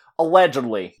Letterkenny,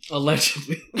 allegedly.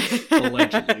 Allegedly.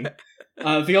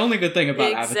 The only good thing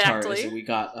about Avatar is that we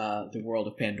got the world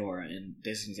of Pandora in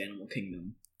Disney's Animal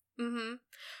Kingdom. Mm-hmm.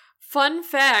 Fun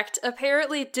fact,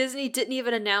 apparently Disney didn't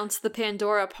even announce the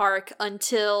Pandora park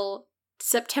until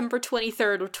September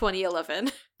 23rd of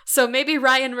 2011. So maybe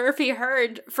Ryan Murphy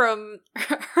heard from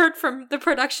the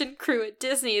production crew at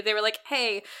Disney. They were like,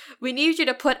 "Hey, we need you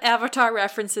to put Avatar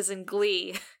references in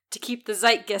Glee to keep the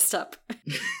zeitgeist up."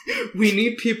 We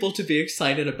need people to be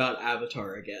excited about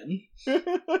Avatar again.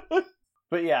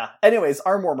 But yeah, anyways,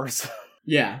 arm warmers.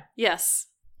 Yeah. Yes.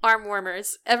 Arm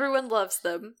warmers. Everyone loves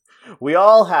them. We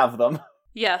all have them.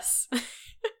 Yes.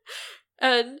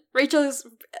 And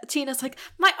Tina's like,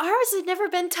 "My arms have never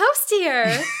been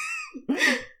toastier."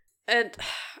 And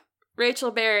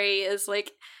Rachel Berry is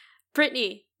like,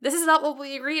 "Brittany, this is not what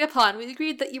we agreed upon. We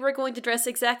agreed that you were going to dress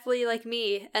exactly like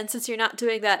me, and since you're not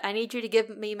doing that, I need you to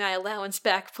give me my allowance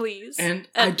back, please." And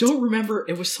I don't remember,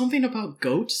 it was something about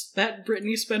goats that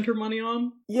Brittany spent her money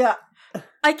on? Yeah.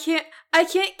 I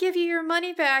can't give you your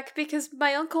money back because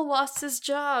my uncle lost his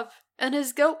job, and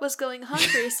his goat was going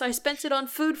hungry, so I spent it on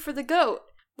food for the goat.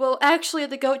 Well, actually,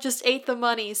 the goat just ate the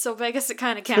money, so I guess it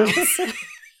kind of counts.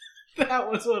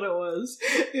 That was what it was.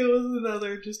 It was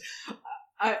another just...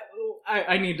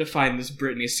 I need to find this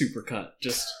Brittany supercut.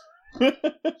 Just...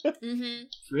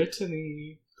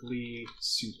 Brittany Glee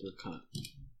supercut.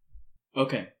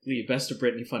 Okay, Glee, best of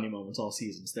Brittany funny moments all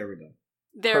seasons. There we go.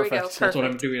 There we go. Perfect. That's what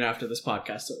I'm Perfect. doing after this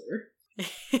podcast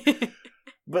over.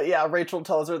 But yeah, Rachel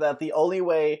tells her that the only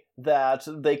way that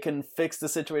they can fix the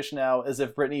situation now is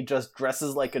if Brittany just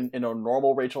dresses like in a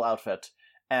normal Rachel outfit.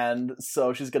 And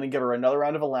so she's going to give her another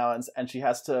round of allowance, and she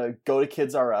has to go to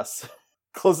Kids R Us.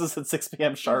 Closes at 6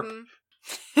 p.m. sharp.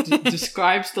 Mhm.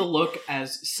 Describes the look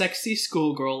as sexy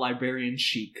schoolgirl librarian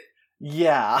chic.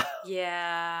 Yeah.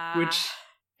 Yeah. Which,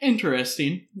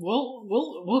 interesting.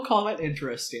 We'll call that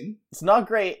interesting. It's not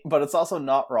great, but it's also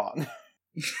not wrong.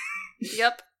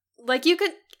 Yep. Like,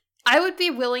 I would be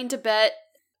willing to bet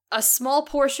a small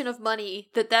portion of money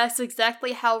that that's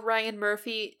exactly how Ryan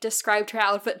Murphy described her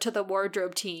outfit to the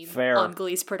wardrobe team Fair. on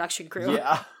Glee's production crew.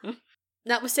 Yeah.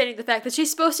 Notwithstanding the fact that she's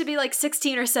supposed to be like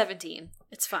 16 or 17.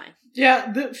 It's fine.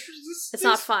 Yeah, It's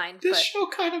not fine, This but show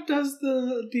kind of does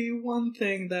the one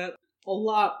thing that a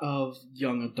lot of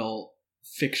young adult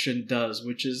fiction does,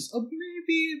 which is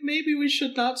maybe we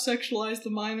should not sexualize the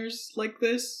minors like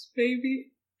this. Maybe.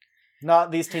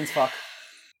 Not these teens fuck.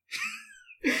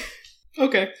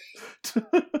 Okay.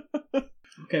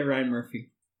 Okay, Ryan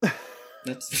Murphy.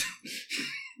 That's.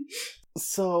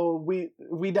 So we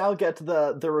now get to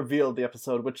the reveal of the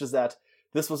episode, which is that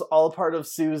this was all part of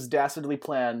Sue's dastardly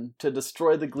plan to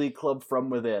destroy the Glee Club from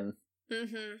within.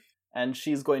 mm-hmm. And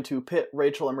she's going to pit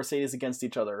Rachel and Mercedes against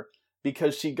each other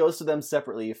because she goes to them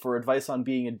separately for advice on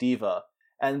being a diva.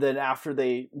 And then after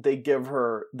they give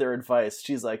her their advice,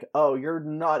 she's like, oh, you're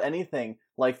not anything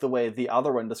like the way the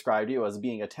other one described you as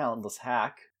being a talentless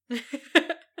hack.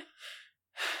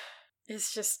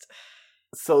 It's just...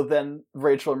 So then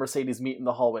Rachel and Mercedes meet in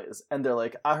the hallways, and they're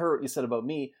like, I heard what you said about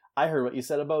me. I heard what you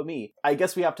said about me. I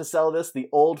guess we have to sell this the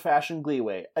old-fashioned Glee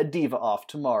way. A diva off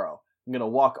tomorrow. I'm gonna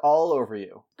walk all over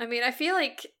you. I mean, I feel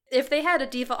like if they had a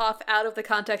diva off out of the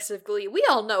context of Glee, we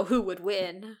all know who would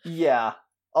win. Yeah.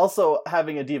 Also,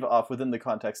 having a diva off within the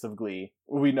context of Glee,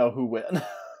 we know who win.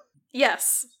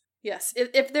 Yes. Yes.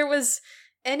 If there was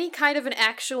any kind of an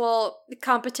actual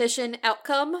competition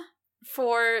outcome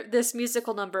for this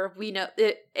musical number, we know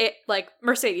it like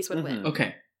Mercedes would win.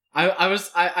 Okay.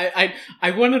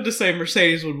 I wanted to say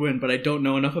Mercedes would win, but I don't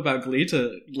know enough about Glee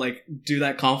to like do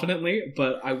that confidently.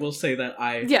 But I will say that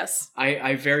Yes.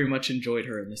 I very much enjoyed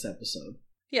her in this episode.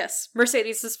 Yes.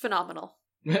 Mercedes is phenomenal.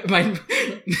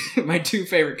 My two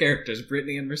favorite characters,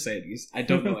 Brittany and Mercedes. I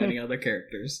don't know any other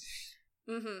characters.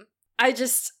 Mm-hmm.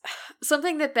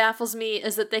 Something that baffles me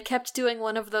is that they kept doing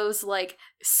one of those, like,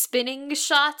 spinning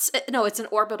shots. No, it's an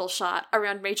orbital shot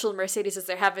around Rachel and Mercedes as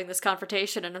they're having this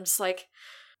confrontation, and I'm just like,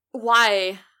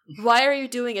 why? Why are you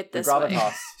doing it this way?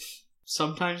 Gravitas.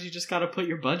 Sometimes you just gotta put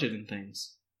your budget in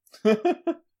things.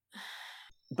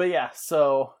 But yeah,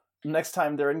 so next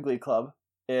time they're in Glee Club,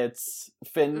 it's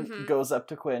Finn Mhm. goes up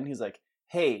to Quinn. He's like,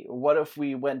 hey, what if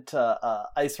we went to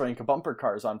ice rink bumper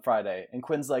cars on Friday? And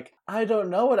Quinn's like, I don't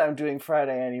know what I'm doing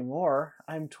Friday anymore.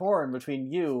 I'm torn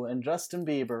between you and Justin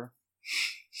Bieber.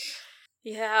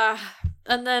 Yeah.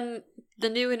 And then the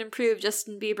new and improved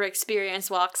Justin Bieber Experience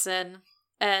walks in,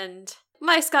 and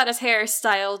Mike's got his hair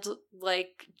styled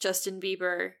like Justin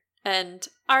Bieber, and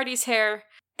Artie's hair,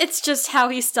 it's just how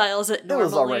he styles it It normally.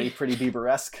 was already pretty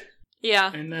Bieber-esque.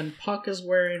 Yeah. And then Puck is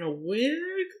wearing a wig?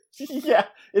 Yeah,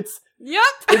 it's... Yep!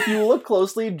 If you look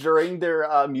closely during their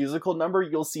musical number,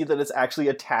 you'll see that it's actually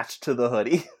attached to the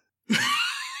hoodie.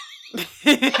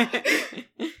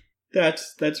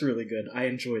 That's really good. I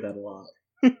enjoy that a lot.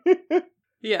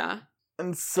 Yeah.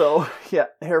 And so, yeah,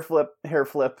 hair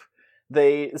flip.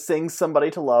 They sing Somebody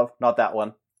to Love, not that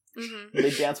one. Mm-hmm. They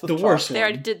dance with The Chalk. worst They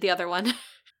already one. did the other one.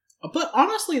 But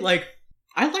honestly, like,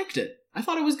 I liked it. I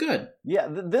thought it was good. Yeah,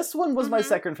 this one was my Mhm.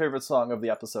 second favorite song of the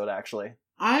episode, actually.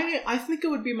 I think it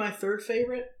would be my third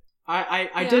favorite. I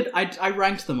Yeah. I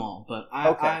ranked them all, but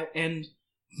Okay. and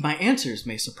my answers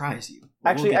may surprise you.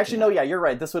 Actually, get to no, that. yeah, you're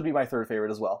right. This would be my third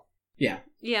favorite as well. Yeah.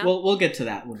 Yeah. We'll get to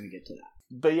that when we get to that.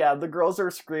 But yeah, the girls are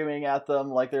screaming at them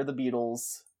like they're the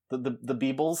Beatles. The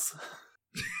Beebles.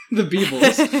 The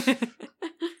Beatles.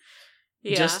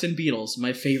 Yeah. Justin Beatles,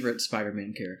 my favorite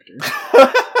Spider-Man character.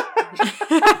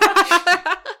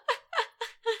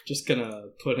 Just gonna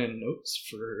put in notes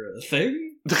for a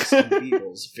thing. Justin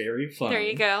Beatles, very funny. There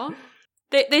you go.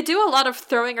 They do a lot of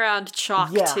throwing around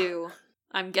chalk, Yeah. too.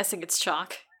 I'm guessing it's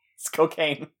chalk. It's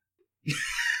cocaine.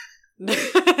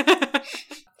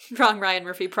 Wrong Ryan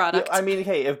Murphy product. I mean,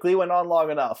 hey, if Glee went on long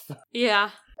enough, Yeah.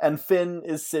 and Finn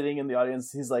is sitting in the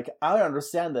audience, he's like, I don't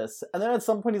understand this. And then at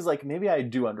some point he's like, maybe I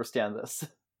do understand this.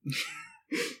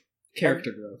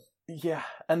 Character growth. Yeah,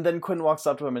 and then Quinn walks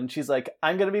up to him and she's like,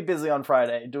 I'm gonna be busy on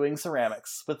Friday doing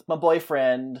ceramics with my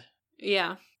boyfriend,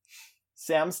 Yeah.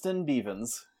 Samston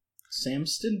Bevins.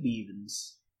 Samston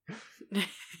Bevins.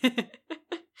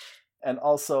 And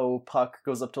also Puck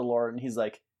goes up to Lauren and he's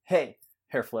like, hey,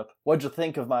 Hair Flip, what'd you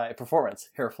think of my performance,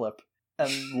 Hair Flip?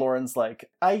 And Lauren's like,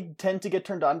 I tend to get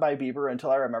turned on by Bieber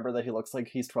until I remember that he looks like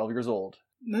he's 12 years old.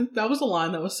 That was a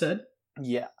line that was said.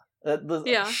 Yeah.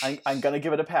 Yeah. I'm gonna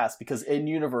give it a pass because in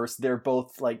universe they're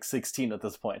both like 16 at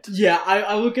this point. Yeah,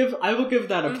 I will give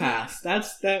that a pass.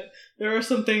 There are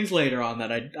some things later on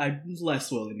that I'm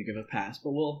less willing to give a pass,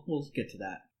 but we'll get to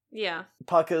that. Yeah.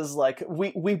 Puck is like,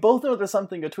 we both know there's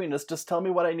something between us. Just tell me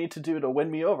what I need to do to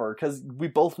win me over, because we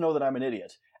both know that I'm an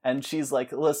idiot. And she's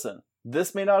like, listen,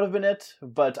 this may not have been it,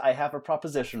 but I have a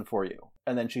proposition for you.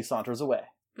 And then she saunters away.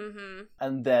 Mm-hmm.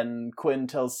 And then Quinn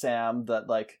tells Sam that,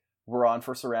 like, we're on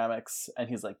for ceramics, and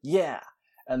he's like, yeah.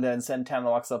 And then Santana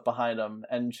walks up behind him,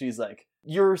 and she's like,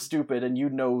 you're stupid, and you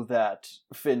know that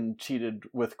Finn cheated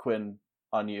with Quinn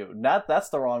on you. That's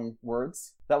the wrong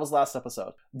words. That was last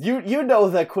episode. You know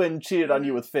that Quinn cheated on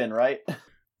you with Finn, right?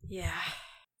 Yeah.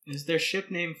 Is their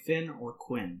ship named Finn or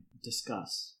Quinn?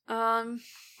 Discuss. I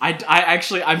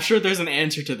actually, I'm sure there's an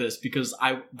answer to this because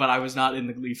I was not in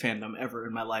the Glee fandom ever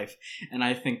in my life, and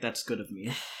I think that's good of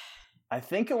me. I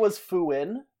think it was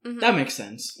Fuin. Mm-hmm. That makes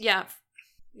sense. Yeah.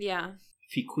 Yeah.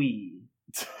 Fiqui.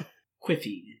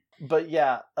 Quiffy. But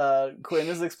yeah, Quinn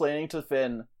is explaining to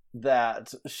Finn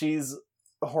that she's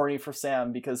horny for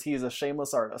Sam because he's a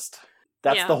shameless artist.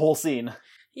 That's the whole scene.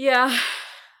 Yeah.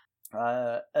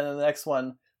 And then the next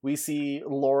one, we see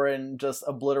Lauren just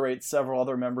obliterate several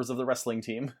other members of the wrestling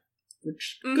team.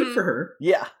 Which, good for her.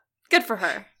 Yeah. Good for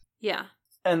her. Yeah.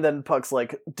 And then Puck's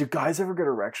like, do guys ever get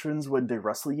erections when they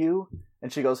wrestle you?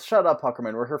 And she goes, shut up,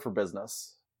 Puckerman, we're here for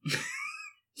business.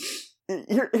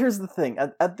 Here's the thing.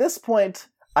 At this point,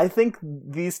 I think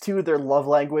these two, their love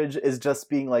language is just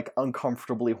being, like,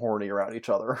 uncomfortably horny around each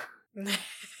other.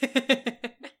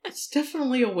 It's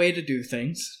definitely a way to do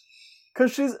things.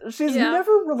 Because she's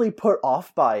never really put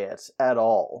off by it at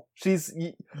all.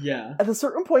 Yeah. At a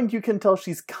certain point, you can tell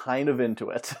she's kind of into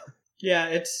it.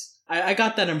 Yeah, I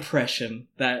got that impression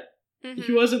that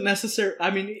he wasn't necessarily... I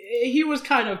mean, he was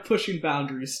kind of pushing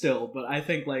boundaries still, but I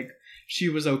think, like, she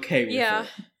was okay with it.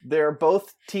 They're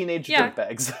both teenage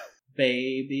dirtbags.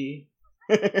 Baby.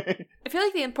 I feel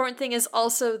like the important thing is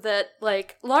also that,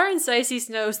 like, Lauren Zizes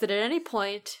knows that at any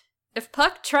point, if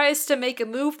Puck tries to make a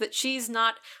move that she's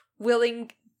not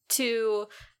willing to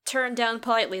turn down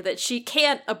politely, that she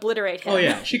can't obliterate him. Oh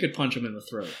yeah, she could punch him in the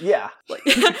throat. Yeah.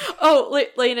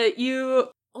 Lena, you...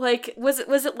 Like, was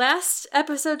it last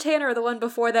episode, Tanner, or the one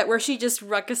before that, where she just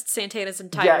ruckused Santana's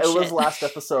entire shit? Yeah, it was last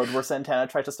episode where Santana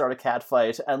tried to start a cat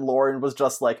fight, and Lauren was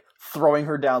just, like, throwing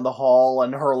her down the hall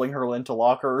and hurling her into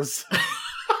lockers.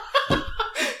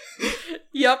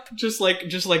 Yep. Just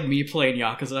like me playing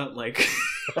Yakuza, like,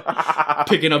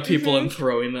 picking up people and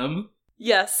throwing them.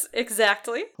 Yes,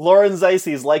 exactly. Lauren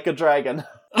Zizes like a dragon.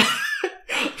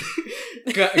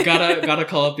 Gotta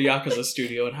call up the Yakuza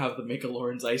studio and have them make a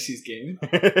Lauren's Ices game.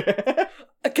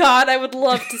 God, I would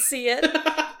love to see it.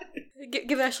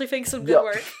 Give Ashley Fink some good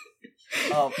work.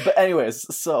 But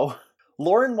anyways, so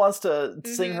Lauren wants to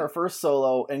sing her first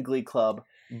solo in Glee Club,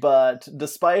 but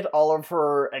despite all of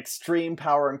her extreme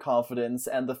power and confidence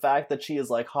and the fact that she is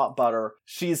like hot butter,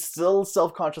 she's still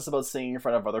self-conscious about singing in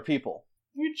front of other people.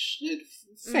 Which,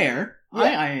 fair. Yeah.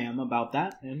 I am about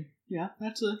that, and yeah,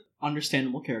 that's a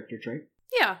understandable character trait.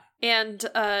 Yeah, and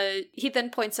he then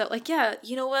points out, like, yeah,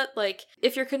 you know what, like,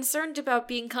 if you're concerned about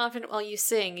being confident while you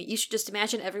sing, you should just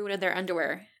imagine everyone in their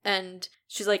underwear. And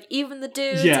she's like, even the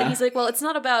dudes? Yeah. And he's like, well, it's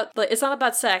not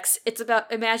about sex, it's about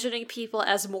imagining people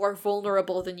as more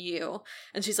vulnerable than you.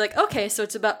 And she's like, okay, so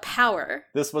it's about power.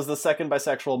 This was the second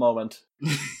bisexual moment.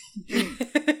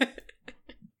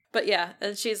 But yeah,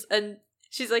 and she's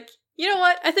like, you know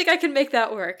what, I think I can make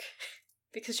that work.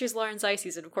 Because she's Lauren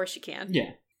Zizes, and of course she can.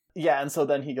 Yeah. Yeah, and so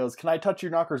then he goes, can I touch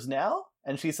your knockers now?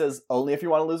 And she says, only if you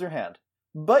want to lose your hand.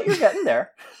 But you're getting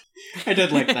there. I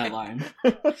did like that line.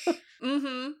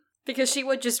 Because she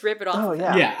would just rip it off. Oh,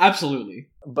 yeah. Yeah, absolutely.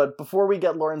 But before we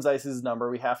get Lauren Zizes'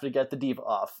 number, we have to get the diva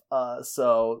off.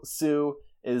 So Sue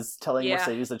is telling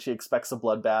Mercedes that she expects a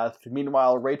bloodbath.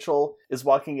 Meanwhile, Rachel is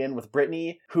walking in with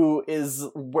Brittany, who is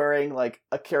wearing, like,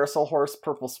 a carousel horse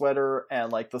purple sweater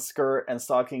and, like, the skirt and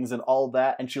stockings and all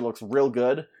that, and she looks real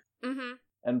good.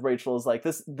 And Rachel is like,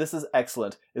 this is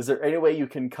excellent. Is there any way you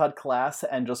can cut class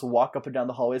and just walk up and down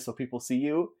the hallway so people see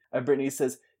you? And Brittany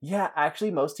says, yeah,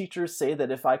 actually, most teachers say that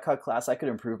if I cut class, I could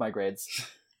improve my grades.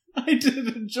 I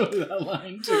did enjoy that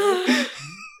line, too.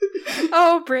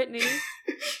 Oh, Brittany.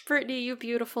 Brittany, you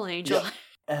beautiful angel. Yep.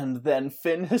 And then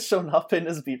Finn has shown up in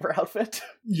his Bieber outfit.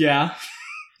 Yeah.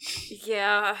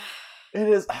 Yeah.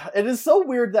 It is so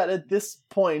weird that at this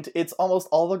point, it's almost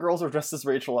all the girls are dressed as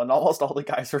Rachel and almost all the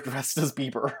guys are dressed as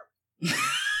Bieber.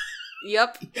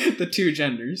 Yep. The two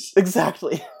genders.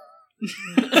 Exactly.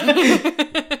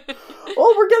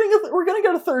 Well, we're gonna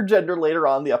get a third gender later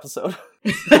on in the episode.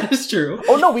 That is true.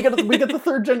 Oh no, we get the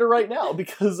third gender right now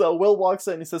because Will walks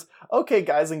in and he says, "Okay,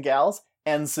 guys and gals,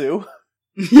 and Sue."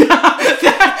 Yeah,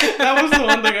 that was the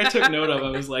one thing I took note of.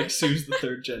 I was like, Sue's the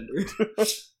third gender.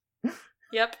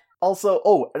 Yep.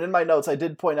 Also, and in my notes, I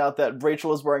did point out that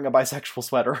Rachel is wearing a bisexual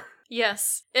sweater.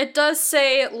 Yes. It does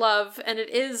say love, and it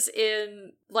is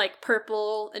in, like,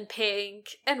 purple and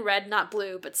pink and red, not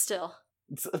blue, but still.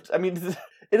 I mean,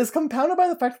 it is compounded by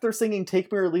the fact that they're singing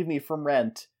 "Take Me or Leave Me" from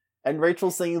Rent, and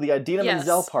Rachel's singing the Idina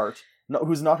Menzel part,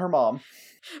 who's not her mom.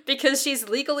 Because she's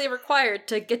legally required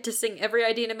to get to sing every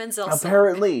Idina Menzel song.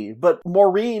 Apparently. But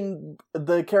Maureen,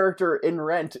 the character in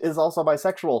Rent, is also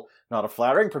bisexual. Not a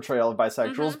flattering portrayal of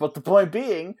bisexuals, but the point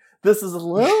being, this is a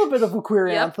little bit of a queer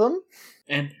anthem.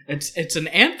 And it's an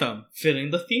anthem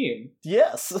fitting the theme.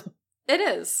 Yes. It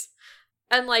is.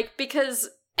 And, like, because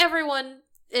everyone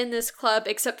in this club,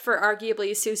 except for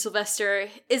arguably Sue Sylvester,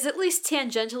 is at least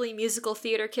tangentially musical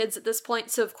theater kids at this point,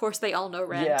 so of course they all know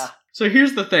Rent. Yeah. So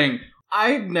here's the thing.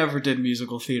 I never did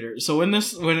musical theater, so when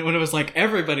it was like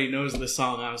everybody knows this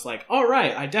song, I was like, all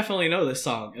right, I definitely know this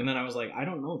song, and then I was like, I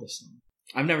don't know this song.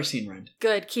 I've never seen Rent.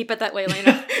 Good, keep it that way,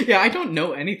 Lena. Yeah, I don't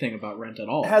know anything about Rent at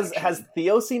all. Has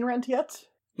Theo seen Rent yet?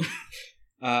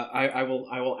 I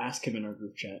will ask him in our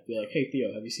group chat. Be like, hey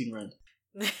Theo, have you seen Rent?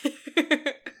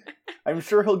 I'm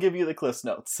sure he'll give you the Cliff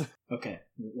Notes. Okay,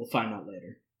 we'll find out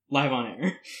later. Live on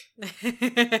air.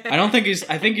 I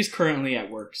think he's currently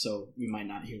at work, so we might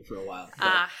not hear for a while.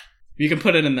 You can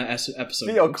put it in the episode.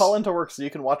 Theo, notes. call into work so you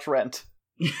can watch Rent.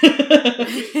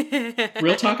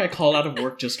 Real talk, I called out of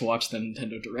work just to watch the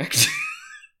Nintendo Direct.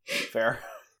 Fair.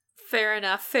 Fair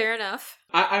enough.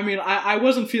 I mean, I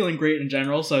wasn't feeling great in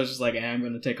general, so I was just like, I'm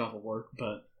going to take off of work,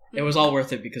 but it was all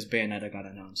worth it because Bayonetta got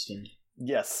announced. And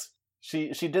yes.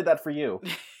 She did that for you.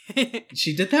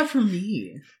 She did that for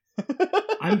me.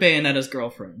 I'm Bayonetta's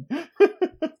girlfriend.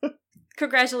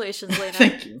 Congratulations, Lena.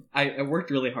 Thank you. I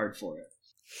worked really hard for it.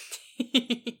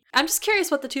 I'm just curious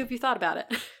what the two of you thought about it.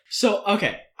 So,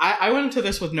 okay. I went into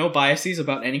this with no biases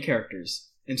about any characters.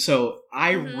 And so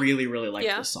I really, really liked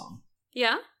this song.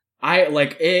 Yeah? I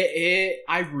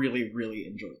really, really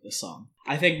enjoyed this song.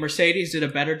 I think Mercedes did a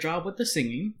better job with the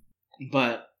singing,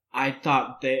 but I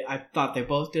thought they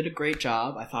both did a great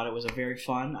job. I thought it was a very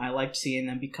fun. I liked seeing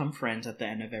them become friends at the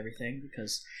end of everything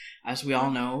because, as we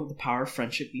all know, the power of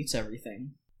friendship beats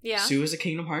everything. Yeah. Sue is a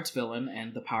Kingdom Hearts villain,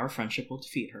 and the power of friendship will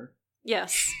defeat her.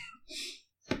 Yes.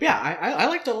 Yeah, I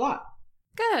liked it a lot.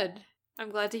 Good.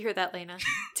 I'm glad to hear that, Lena.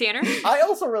 Tanner? I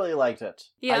also really liked it.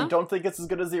 Yeah? I don't think it's as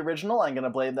good as the original. I'm going to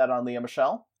blame that on Lea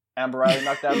Michele. Amber Riley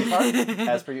knocked out the park,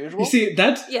 as per usual. You see,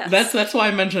 that's why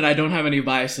I mentioned I don't have any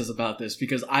biases about this,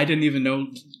 because I didn't even know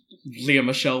Lea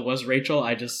Michele was Rachel.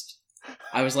 I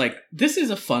was like, this is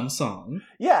a fun song.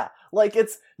 Yeah, like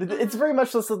it's very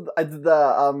much just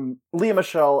the Lea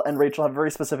Michele and Rachel have a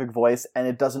very specific voice, and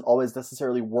it doesn't always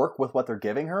necessarily work with what they're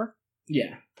giving her.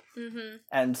 Yeah. Mm-hmm.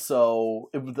 And so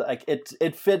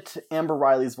it fit Amber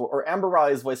Riley's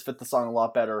voice fit the song a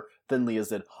lot better than Leah's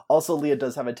did. Also, Lea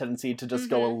does have a tendency to just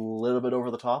go a little bit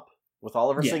over the top with all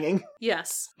of her singing.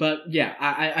 Yes. But yeah,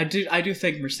 I do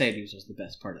think Mercedes was the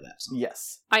best part of that song.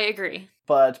 Yes. I agree.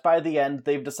 But by the end,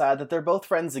 they've decided that they're both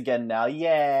friends again now.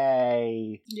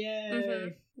 Yay! Yay! Mm-hmm.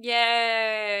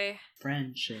 Yay!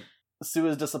 Friendship. Sue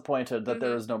is disappointed that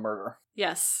there is no murder.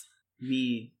 Yes.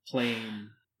 Me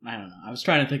playing... I don't know. I was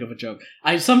trying to think of a joke.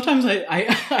 Sometimes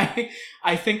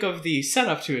I think of the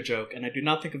setup to a joke, and I do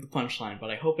not think of the punchline,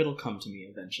 but I hope it'll come to me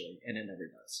eventually, and it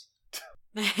never does.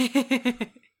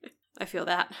 I feel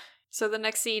that. So the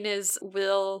next scene is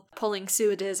Will pulling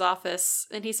Sue into his office,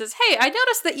 and he says, "Hey, I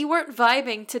noticed that you weren't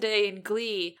vibing today in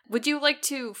Glee. Would you like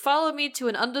to follow me to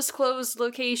an undisclosed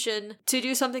location to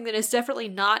do something that is definitely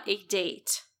not a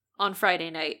date on Friday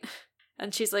night?"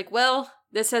 And she's like, "Well,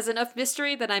 this has enough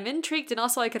mystery that I'm intrigued, and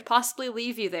also I could possibly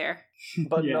leave you there."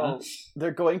 But no,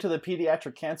 they're going to the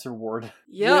pediatric cancer ward.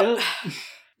 Yep.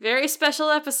 Very special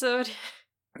episode.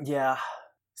 Yeah.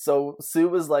 So Sue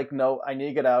was like, "No, I need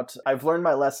to get out. I've learned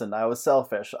my lesson. I was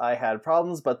selfish. I had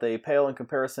problems, but they pale in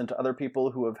comparison to other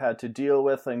people who have had to deal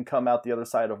with and come out the other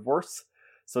side of worse.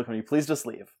 So can you please just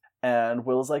leave?" And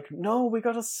Will's like, "No, we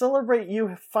gotta celebrate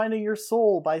you finding your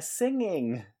soul by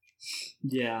singing."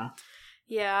 Yeah.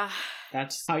 Yeah.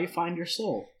 That's how you find your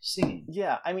soul. Singing.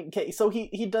 Yeah, I mean, okay, so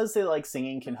he does say, like,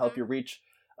 singing can help you reach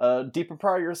a deeper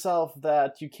part of yourself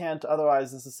that you can't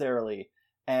otherwise necessarily.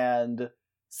 And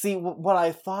See, what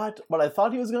I thought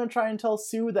he was going to try and tell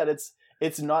Sue, that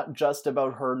it's not just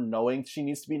about her knowing she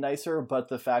needs to be nicer, but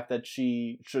the fact that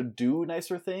she should do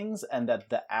nicer things, and that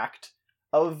the act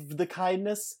of the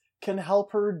kindness can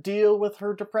help her deal with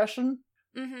her depression.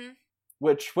 Mm-hmm.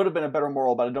 Which would have been a better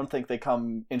moral, but I don't think they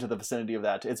come into the vicinity of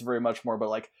that. It's very much more about,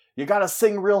 like, you gotta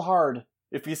sing real hard.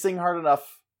 If you sing hard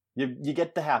enough, you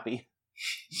get the happy.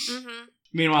 Mm-hmm.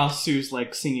 Meanwhile, Sue's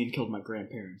like, singing killed my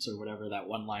grandparents, or whatever that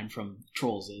one line from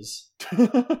Trolls is.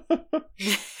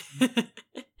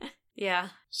 Yeah.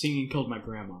 Singing killed my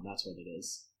grandma, that's what it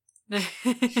is.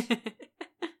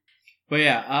 But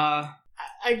yeah,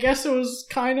 I guess it was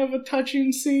kind of a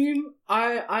touching scene.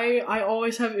 I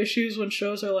always have issues when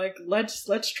shows are like,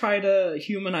 let's try to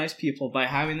humanize people by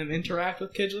having them interact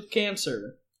with kids with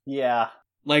cancer. Yeah.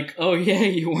 Like, oh yeah,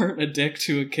 you weren't a dick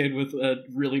to a kid with a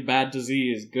really bad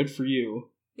disease. Good for you.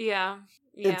 Yeah.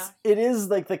 It is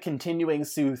like the continuing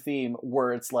Sue theme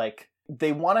where it's like,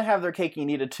 they want to have their cake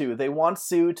and eat it too. They want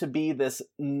Sue to be this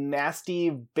nasty,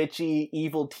 bitchy,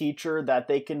 evil teacher that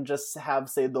they can just have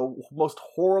say the most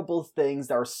horrible things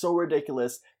that are so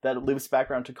ridiculous that it loops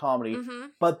back around to comedy. Mm-hmm.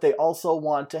 But they also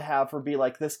want to have her be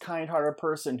like this kind-hearted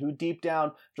person who deep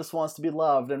down just wants to be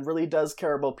loved and really does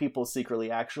care about people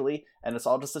secretly, actually. And it's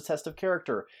all just a test of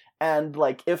character. And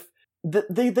like, if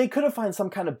they could have found some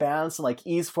kind of balance and like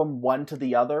ease from one to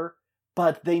the other,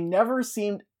 but it never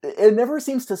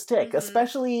seems to stick, Mm-hmm.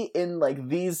 especially in like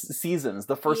these seasons,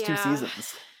 the first two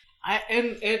seasons.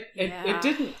 It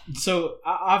didn't. So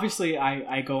obviously,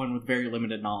 I go in with very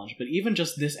limited knowledge, but even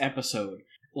just this episode,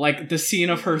 like the scene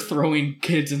of her throwing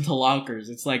kids into lockers,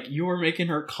 it's like you were making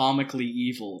her comically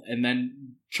evil, and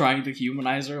then trying to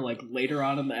humanize her like later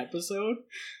on in the episode.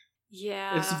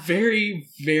 Yeah. It's very,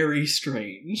 very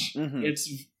strange. Mm-hmm. It's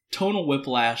tonal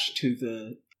whiplash to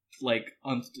the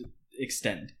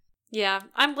extent. Yeah,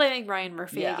 I'm blaming Ryan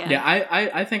Murphy again. Yeah,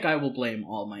 I think I will blame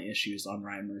all my issues on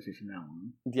Ryan Murphy from now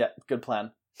on. Yeah, good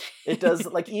plan. It does,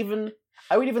 like,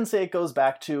 I would even say it goes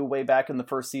back to way back in the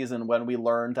first season when we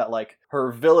learned that, like,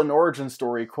 her villain origin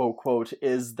story, quote,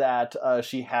 is that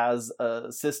she has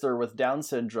a sister with Down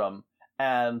syndrome,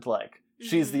 and, like,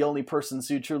 she's the only person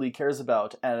Sue truly cares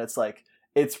about, and it's, like,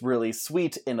 it's really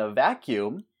sweet in a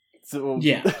vacuum. So,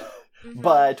 yeah. Mm-hmm.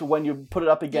 But when you put it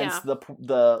up against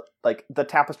the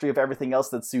tapestry of everything else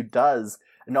that Sue does,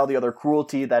 and all the other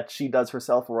cruelty that she does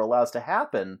herself or allows to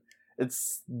happen,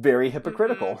 it's very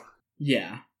hypocritical.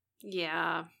 Yeah.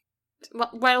 Yeah.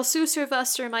 While Sue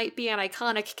Sylvester might be an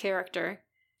iconic character,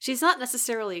 she's not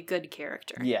necessarily a good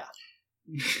character. Yeah.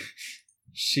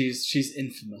 She's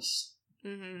infamous.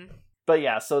 Mm-hmm. But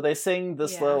yeah, so they sing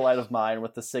This Little Light of Mine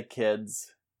with the sick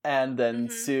kids, and then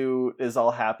Sue is all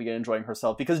happy and enjoying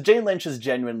herself, because Jane Lynch is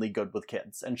genuinely good with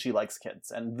kids, and she likes kids,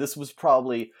 and this was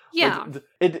probably... Yeah.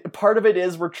 Part of it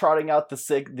is we're trotting out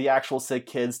the actual sick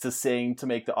kids to sing to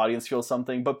make the audience feel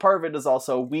something, but part of it is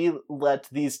also we let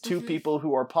these two people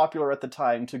who are popular at the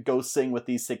time to go sing with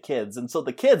these sick kids, and so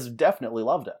the kids definitely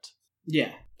loved it.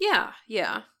 Yeah. Yeah.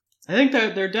 I think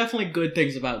that there are definitely good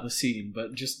things about the scene,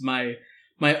 but just my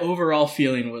overall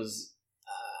feeling was...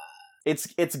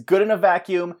 It's good in a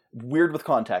vacuum, weird with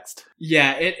context.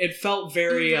 Yeah, it felt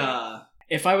very...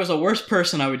 if I was a worse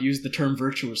person, I would use the term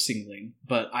virtuous singling,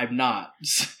 but I'm not.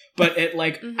 But it,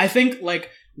 like, I think, like,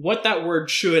 what that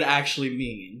word should actually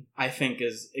mean, I think,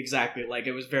 is exactly, like,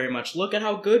 it was very much, look at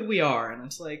how good we are, and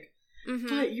it's like,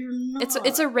 but you're not.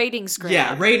 It's a ratings grab.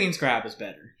 Yeah, ratings grab is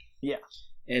better. Yeah.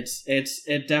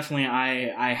 It definitely,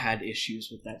 I had issues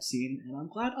with that scene, and I'm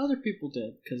glad other people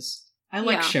did, because I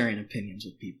like sharing opinions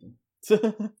with people.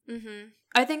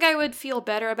 I think I would feel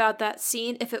better about that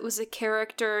scene if it was a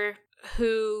character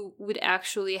who would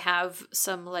actually have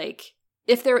some, like,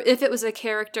 if it was a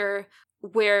character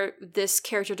where this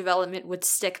character development would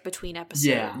stick between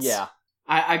episodes. Yeah.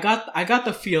 I got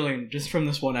the feeling just from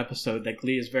this one episode that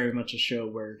Glee is very much a show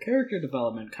where character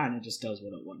development kind of just does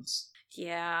what it wants.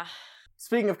 Yeah.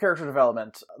 Speaking of character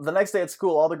development, the next day at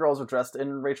school, all the girls are dressed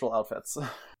in Rachel outfits.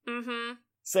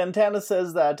 Santana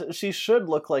says that she should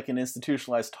look like an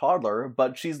institutionalized toddler,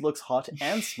 but she looks hot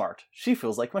and smart. She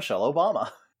feels like Michelle Obama.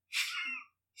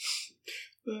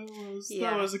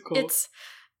 That was a quote.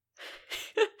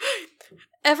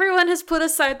 Everyone has put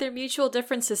aside their mutual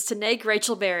differences to nag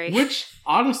Rachel Berry. Which,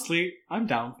 honestly, I'm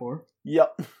down for.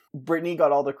 Yep. Brittany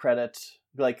got all the credit,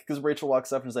 like, because Rachel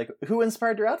walks up and is like, who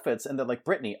inspired your outfits? And they're like,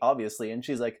 Brittany, obviously. And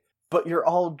she's like, but you're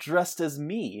all dressed as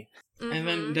me.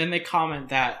 And then they comment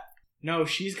that, no,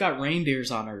 she's got reindeers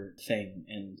on her thing,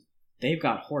 and they've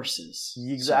got horses.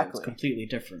 Exactly. So it's completely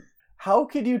different. How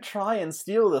could you try and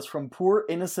steal this from poor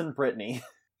innocent Brittany?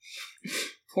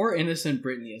 Poor innocent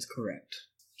Brittany is correct.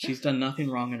 She's done nothing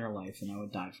wrong in her life, and I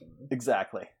would die for her.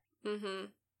 Exactly. Mm-hmm.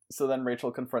 So then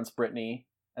Rachel confronts Brittany,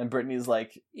 and Brittany's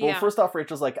like, well, Yeah. first off,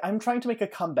 Rachel's like, I'm trying to make a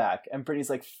comeback. And Brittany's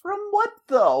like, from what,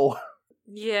 though?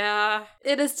 Yeah,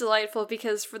 it is delightful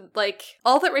because for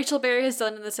all that Rachel Berry has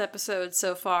done in this episode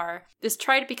so far is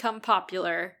try to become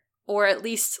popular or at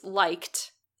least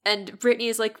liked. And Brittany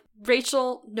is like,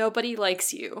 Rachel, nobody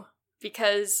likes you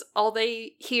because all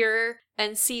they hear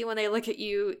and see when they look at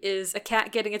you is a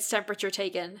cat getting its temperature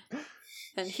taken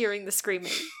and hearing the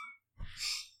screaming.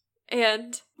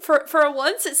 And for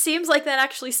once, it seems like that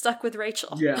actually stuck with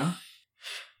Rachel. Yeah.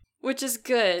 Which is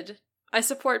good. I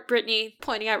support Brittany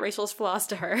pointing out Rachel's flaws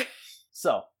to her.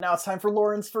 So, now it's time for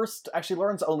Lauren's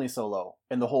Lauren's only solo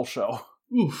in the whole show.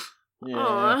 Oof. Yeah.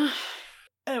 Aww.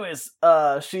 Anyways,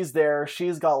 she's there.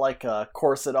 She's got like a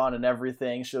corset on and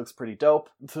everything. She looks pretty dope.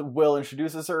 Will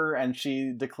introduces her and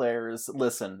she declares,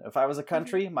 listen, if I was a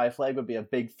country, my flag would be a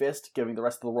big fist giving the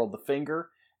rest of the world the finger,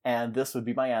 and this would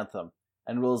be my anthem.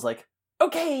 And Will's like,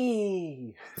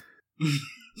 okay!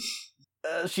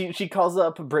 She calls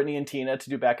up Brittany and Tina to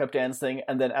do backup dancing,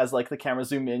 and then as like the camera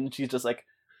zoom in, she's just like,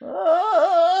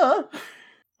 ah!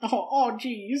 Oh,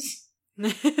 jeez.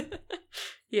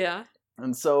 Yeah.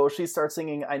 And so she starts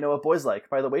singing I Know What Boys Like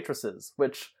by the Waitresses,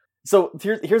 which... So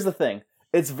here's the thing.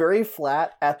 It's very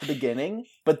flat at the beginning,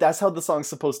 but that's how the song's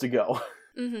supposed to go.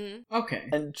 Mm-hmm. Okay.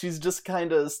 And she's just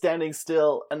kind of standing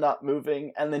still and not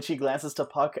moving, and then she glances to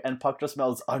Puck, and Puck just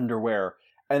smells underwear.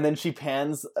 And then she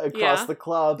pans across the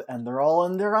club, and they're all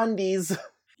in their undies.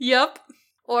 Yep.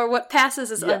 Or what passes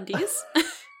as undies.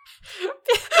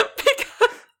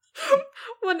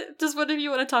 Does one of you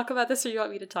want to talk about this, or you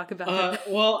want me to talk about it?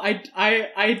 Well,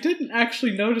 I didn't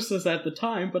actually notice this at the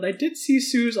time, but I did see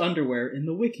Sue's underwear in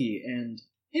the wiki, and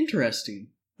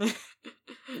interesting.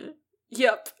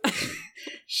 Yep.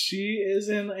 She is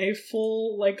in a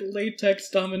full, latex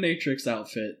dominatrix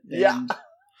outfit. Yeah.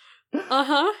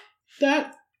 Uh-huh.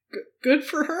 That... good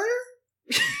for her?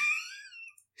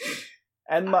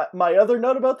 And my other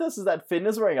note about this is that Finn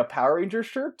is wearing a Power Ranger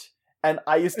shirt, and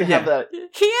I used to have that.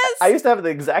 He is? I used to have the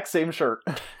exact same shirt.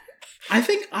 I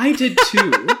think I did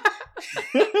too.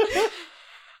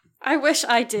 I wish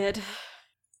I did.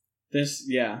 This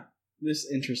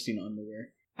interesting underwear.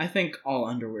 I think all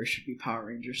underwear should be Power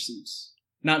Ranger suits.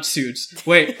 Not suits.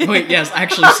 Wait, yes,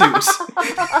 actually suits.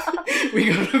 we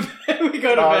go to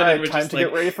bed. All and right, we're time just to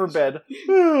get ready for bed.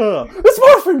 It's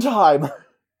morphin' time!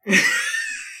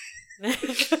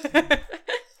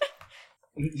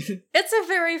 It's a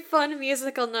very fun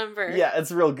musical number. Yeah,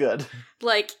 it's real good.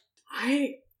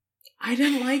 I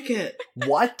didn't like it.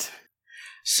 What?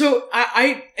 So,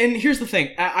 and here's the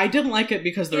thing. I didn't like it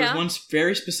because there was one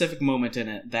very specific moment in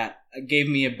it that gave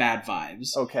me a bad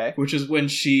vibes. Okay. Which is when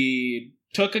she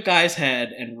took a guy's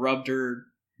head and rubbed her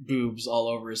boobs all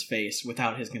over his face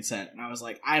without his consent. And I was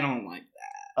like, I don't like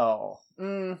that. Oh.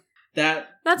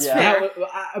 That's fair.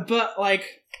 But,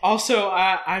 also,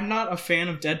 I'm not a fan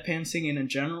of deadpan singing in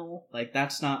general.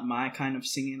 That's not my kind of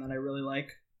singing that I really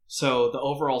like. So the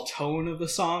overall tone of the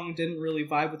song didn't really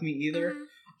vibe with me either.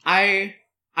 Mm-hmm.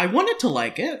 I wanted to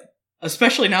like it,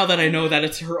 especially now that I know that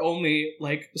it's her only,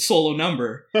 solo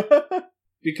number.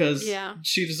 Because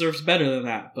she deserves better than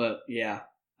that. But, yeah,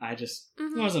 I just...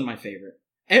 It wasn't my favorite.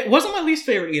 It wasn't my least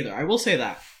favorite either, I will say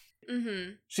that.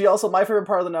 Mm-hmm. She also, my favorite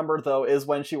part of the number, though, is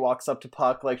when she walks up to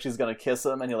Puck like she's gonna kiss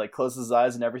him, and he, closes his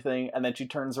eyes and everything, and then she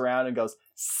turns around and goes,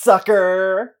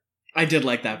 sucker! I did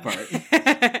like that part.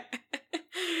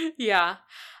 Yeah.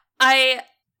 I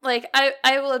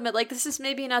will admit, this is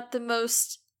maybe not the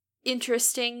most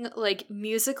interesting,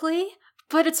 musically,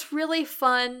 but it's really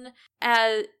fun.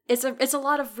 It's a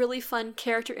lot of really fun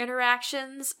character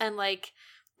interactions, and,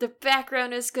 the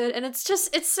background is good, and it's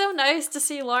so nice to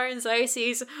see Lauren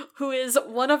Zayces, who is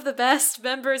one of the best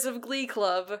members of Glee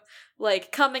Club,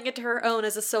 coming into her own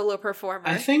as a solo performer.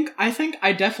 I think I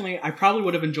probably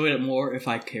would have enjoyed it more if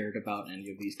I cared about any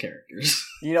of these characters.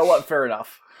 You know what? Fair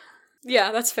enough.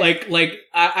 Yeah, that's fair.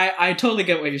 I totally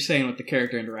get what you're saying with the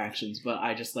character interactions, but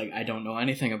I just, I don't know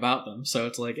anything about them, so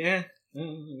it's it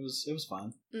was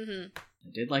fine. Mm-hmm. I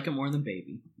did like it more than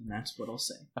Baby, and that's what I'll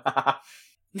say.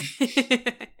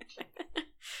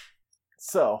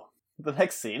 So, the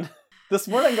next scene. This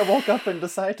morning I woke up and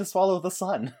decided to swallow the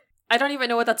sun. I don't even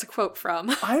know what that's a quote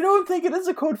from. I don't think it is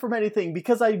a quote from anything,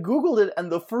 because I googled it, and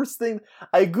the first thing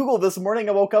I googled this morning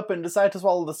I woke up and decided to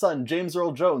swallow the sun, James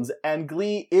Earl Jones, and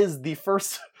Glee is the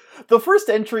first... The first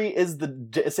entry is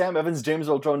the Sam Evans James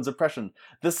Earl Jones impression.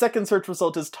 The second search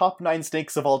result is top 9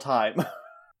 snakes of all time.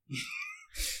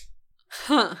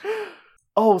 Huh.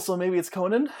 Oh, so maybe it's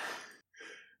Conan?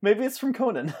 Maybe it's from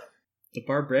Conan. The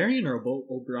Barbarian or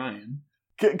O'Brien?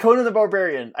 Conan the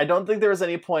Barbarian. I don't think there was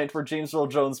any point where James Earl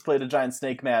Jones played a giant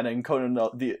snake man in Conan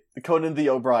the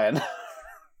O'Brien.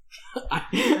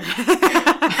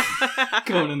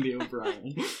 Conan the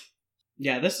O'Brien.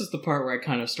 Yeah, this is the part where I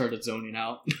kind of started zoning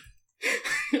out.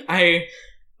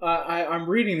 I'm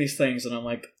reading these things and I'm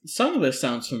like, some of this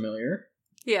sounds familiar.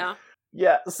 Yeah.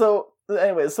 Yeah, so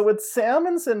anyway, so it's Sam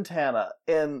and Santana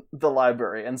in the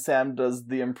library, and Sam does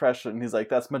the impression. He's like,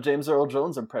 that's my James Earl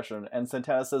Jones impression. And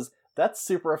Santana says, that's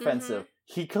super offensive.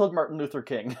 He killed Martin Luther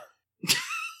King.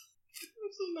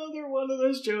 It's another one of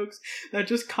those jokes that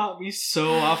just caught me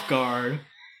so off guard.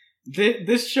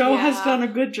 This show has done a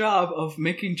good job of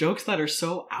making jokes that are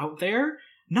so out there,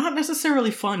 not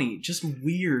necessarily funny, just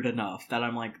weird enough that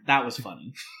I'm like, that was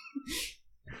funny.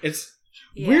 It's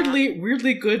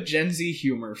weirdly good Gen Z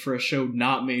humor for a show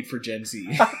not made for Gen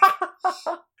Z.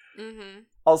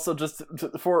 Also, just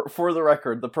for the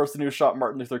record, the person who shot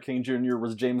Martin Luther King Jr.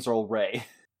 was James Earl Ray.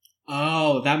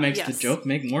 Oh, that makes the joke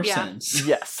make more sense.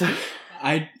 Yes.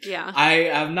 I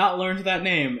have not learned that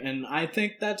name, and I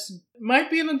think that's might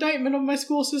be an indictment of my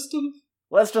school system.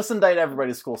 Let's just indict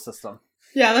everybody's school system.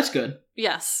 Yeah, that's good.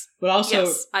 Yes. But also,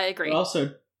 yes, I agree. But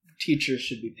also, teachers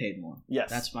should be paid more. Yes.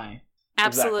 That's my...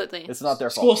 Absolutely. Exactly. It's not their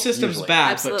fault. School system's usually.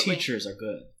 bad, Absolutely. but teachers are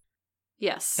good.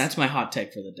 Yes. That's my hot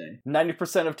take for the day.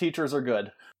 90% of teachers are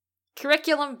good.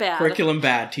 Curriculum bad. Curriculum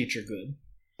bad, teacher good.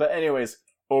 But anyways,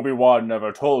 Obi-Wan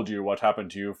never told you what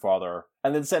happened to you, father.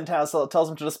 And then Santana tells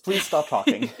him to just please stop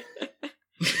talking.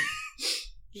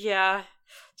 Yeah.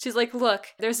 She's like, look,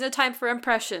 there's no time for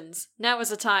impressions. Now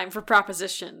is a time for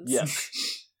propositions. Yes.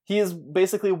 He is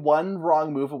basically one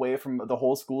wrong move away from the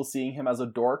whole school seeing him as a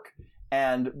dork,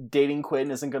 and dating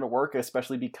Quinn isn't going to work,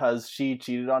 especially because she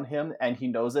cheated on him, and he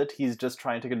knows it. He's just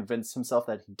trying to convince himself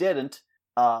that he didn't.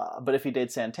 But if he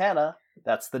dates Santana,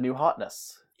 that's the new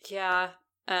hotness. Yeah,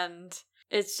 and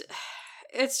it's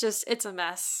a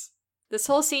mess. This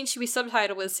whole scene should be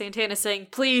subtitled with Santana saying,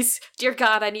 please, dear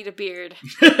God, I need a beard.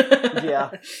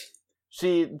 Yeah.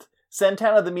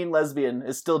 Santana the mean lesbian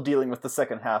is still dealing with the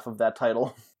second half of that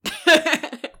title.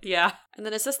 Yeah. And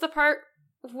then is this the part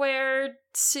where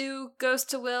Sue goes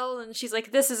to Will and she's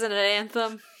like, this isn't an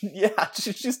anthem? Yeah,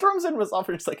 she storms in with his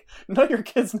office. She's like, none of your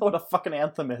kids know what a fucking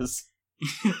anthem is.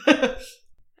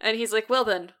 And he's like, well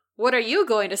then, what are you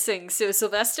going to sing, Sue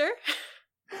Sylvester?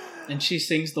 And she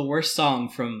sings the worst song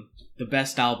from the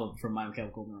best album from My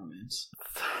Chemical Romance.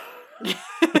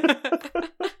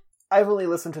 I've only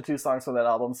listened to 2 songs from that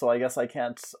album, so I guess I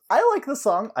can't... I like the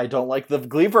song. I don't like the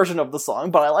Glee version of the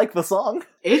song, but I like the song.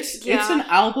 It's an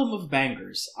album of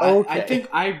bangers. Okay. I think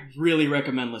I really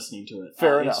recommend listening to it.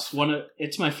 Fair enough.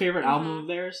 It's my favorite album of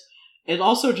theirs. It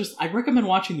also I recommend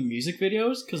watching the music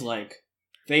videos, because, like,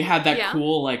 they had that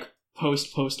cool, like,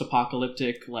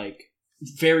 post-apocalyptic, like,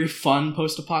 very fun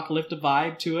post-apocalyptic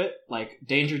vibe to it. Like,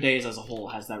 Danger Days as a whole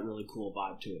has that really cool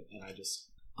vibe to it, and I just...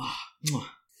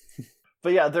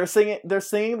 But yeah, they're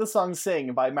singing the song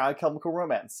Sing by My Chemical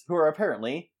Romance, who are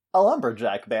apparently a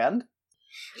lumberjack band.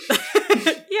 Yeah,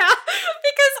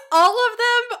 because all of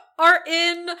them are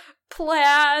in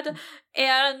plaid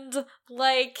and,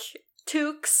 like,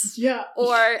 toques. Yeah.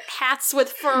 Or hats with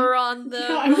fur on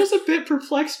them. Yeah, I was a bit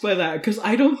perplexed by that, because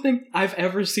I don't think I've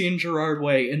ever seen Gerard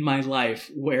Way in my life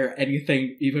wear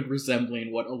anything even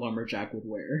resembling what a lumberjack would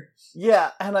wear.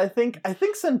 Yeah, and I think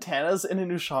Santana's in an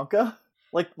Ushanka.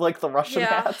 Like the Russian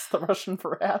hats, the Russian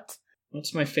fur hat.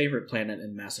 What's my favorite planet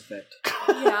in Mass Effect?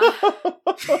 Yeah.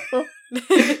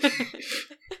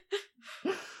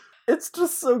 It's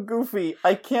just so goofy.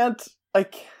 I just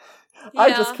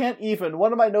can't even.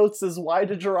 One of my notes is, why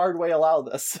did Gerard Way allow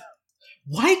this?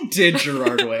 Why did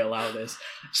Gerard Way allow this?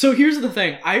 So here's the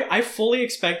thing. I fully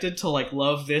expected to, like,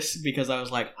 love this, because I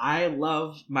was like, I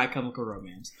love My Chemical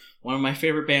Romance. One of my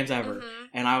favorite bands ever. Mm-hmm.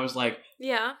 And I was like,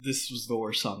 yeah, this was the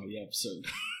worst song of the episode.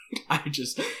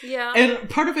 Yeah. And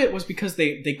part of it was because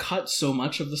they cut so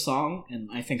much of the song, and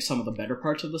I think some of the better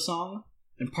parts of the song.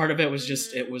 And part of it was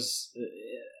just,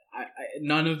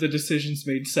 none of the decisions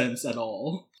made sense at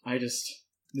all.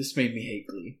 This made me hate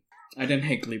Glee. I didn't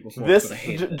hate Glee before, but I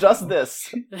hated it. Just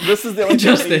this. This is the only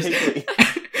just thing I this. hate Glee.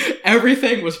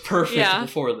 Everything was perfect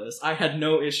before this. I had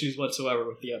no issues whatsoever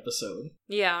with the episode.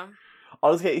 Yeah.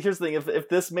 Honestly, here's the thing. If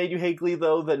this made you hate Glee,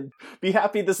 though, then be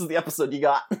happy this is the episode you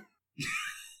got.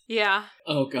 Yeah.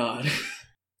 Oh, God.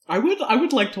 I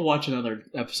would like to watch another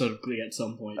episode of Glee at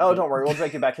some point. Oh, don't worry. We'll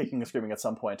drag you back kicking and screaming at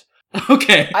some point.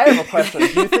 Okay. I have a question.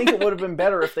 Do you think it would have been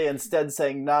better if they instead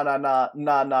sang na na na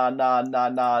na na na na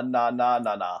na na na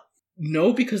na na?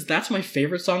 No, because that's my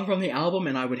favorite song from the album,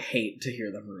 and I would hate to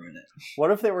hear them ruin it.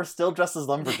 What if they were still dressed as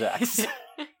lumberjacks?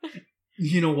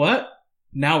 You know what?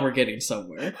 Now we're getting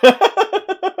somewhere.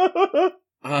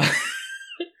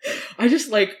 I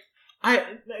just like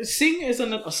Sing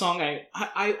isn't a song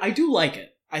I do like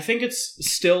it. I think it's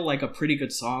still like a pretty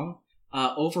good song.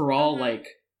 Overall, like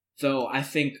though I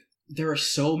think there are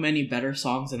so many better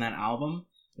songs in that album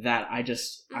that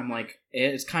I'm like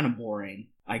it's kind of boring,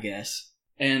 I guess.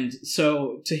 And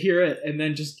so to hear it and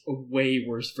then just a way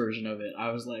worse version of it,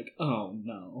 I was like, oh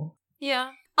no.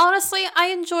 Yeah. Honestly, I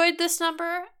enjoyed this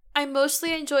number. I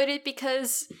mostly enjoyed it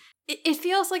because it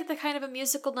feels like the kind of a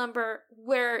musical number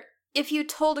where if you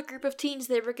told a group of teens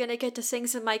they were going to get to sing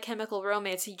some My Chemical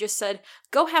Romance, you just said,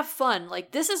 go have fun.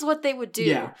 Like, this is what they would do.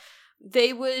 Yeah.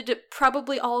 They would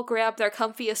probably all grab their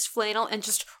comfiest flannel and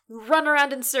just run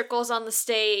around in circles on the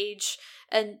stage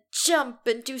and jump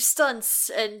and do stunts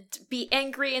and be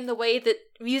angry in the way that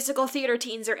musical theater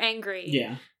teens are angry.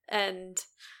 Yeah. And,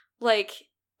 like,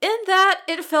 in that,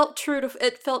 it felt true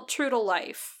to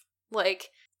life. Like,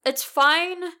 it's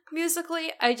fine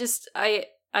musically. I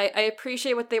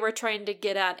appreciate what they were trying to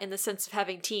get at in the sense of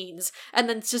having teens, and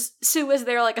then just Sue is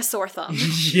there like a sore thumb.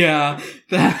 Yeah,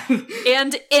 that.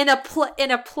 And in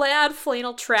a plaid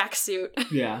flannel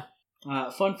tracksuit. Yeah.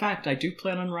 Fun fact: I do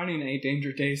plan on running a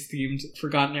Danger Days themed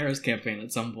Forgotten Eras campaign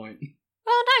at some point.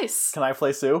 Oh, nice. Can I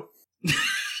play Sue?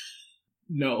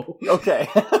 No. Okay.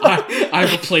 I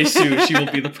will play Sue. She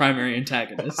will be the primary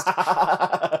antagonist.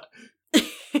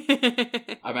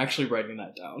 I'm actually writing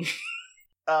that down.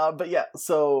 But yeah,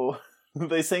 so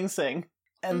they sing,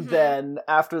 and then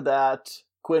after that,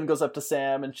 Quinn goes up to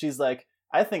Sam, and she's like,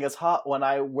 I think it's hot when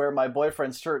I wear my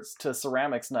boyfriend's shirts to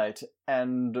ceramics night,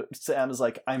 and Sam is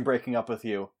like, I'm breaking up with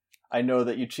you. I know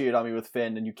that you cheated on me with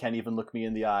Finn, and you can't even look me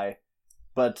in the eye.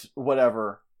 But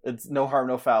whatever. It's no harm,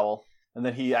 no foul. And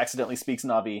then he accidentally speaks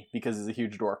Navi because he's a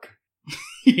huge dork.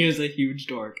 He is a huge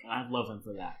dork. I love him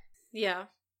for that. Yeah.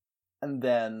 And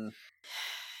then...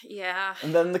 Yeah.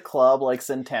 And then the club, like,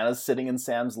 Santana's sitting in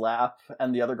Sam's lap,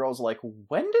 and the other girls are like,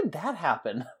 when did that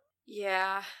happen?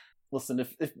 Yeah. Listen,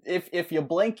 if you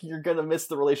blink, you're gonna miss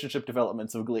the relationship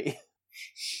developments of Glee.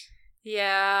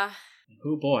 Yeah.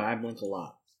 Oh boy, I blink a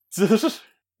lot.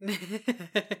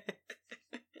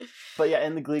 But yeah,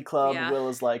 in the Glee Club, Yeah. Will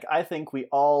is like, I think we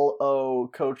all owe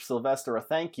Coach Sylvester a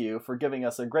thank you for giving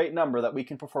us a great number that we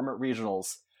can perform at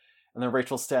regionals. And then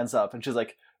Rachel stands up and she's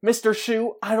like, Mr.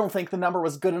 Shu, I don't think the number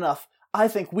was good enough. I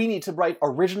think we need to write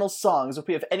original songs if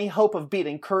we have any hope of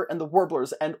beating Kurt and the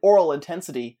Warblers and Oral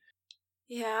Intensity.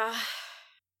 Yeah.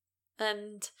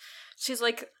 And she's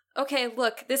like, okay,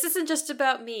 look, this isn't just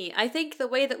about me. I think the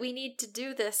way that we need to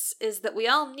do this is that we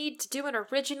all need to do an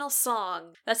original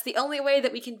song. That's the only way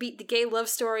that we can beat the gay love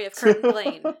story of Kurt and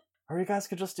Blaine. Or you guys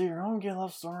could just do your own gay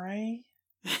love story.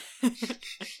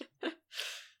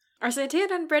 Are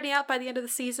Santana and Brittany out by the end of the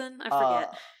season? I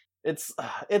forget.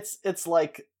 It's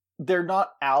like they're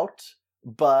not out,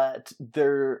 but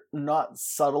they're not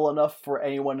subtle enough for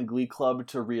anyone in Glee Club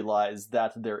to realize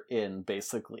that they're in,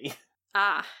 basically.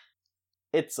 Ah.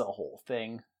 It's a whole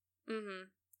thing. Mm-hmm.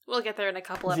 We'll get there in a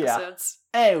couple Yeah. episodes.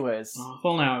 Anyways. Oh, if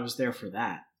only I was there for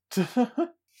that.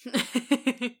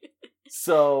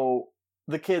 So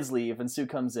the kids leave and Sue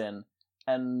comes in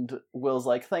and Will's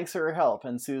like, thanks for your help.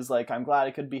 And Sue's like, I'm glad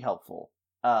I could be helpful.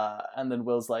 And then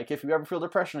Will's like, if you ever feel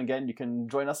depression again, you can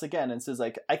join us again. And Sue's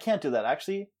like, I can't do that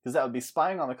actually, because that would be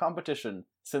spying on the competition,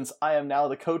 since I am now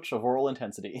the coach of Oral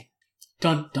Intensity.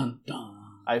 Dun dun dun.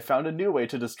 I found a new way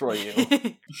to destroy you.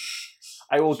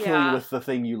 I will kill you with the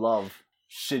thing you love.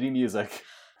 Shitty music.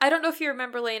 I don't know if you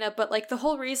remember, Lena, but like the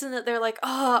whole reason that they're like,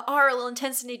 oh, Oral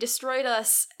Intensity destroyed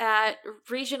us at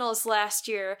regionals last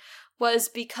year was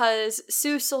because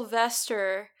Sue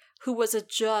Sylvester, who was a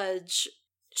judge,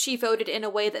 she voted in a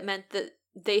way that meant that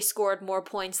they scored more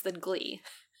points than Glee.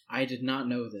 I did not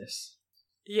know this.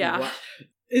 Yeah. What?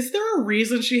 Is there a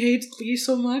reason she hates Glee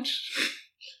so much?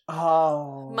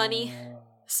 Oh. Money.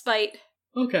 Spite.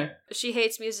 Okay. She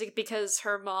hates music because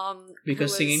her mom...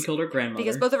 Because singing killed her grandmother.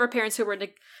 Because both of her parents who were...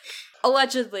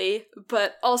 allegedly,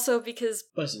 but also because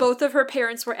both of her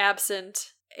parents were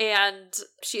absent, and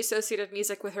she associated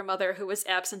music with her mother, who was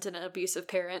absent and an abusive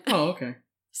parent. Oh, okay.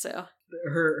 So...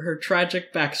 Her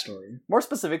tragic backstory. More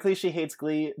specifically, she hates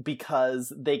Glee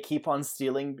because they keep on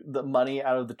stealing the money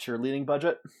out of the cheerleading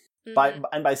budget.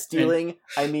 Mm-hmm. By stealing,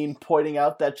 I mean pointing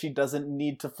out that she doesn't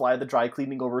need to fly the dry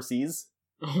cleaning overseas.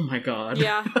 Oh my god.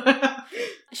 Yeah.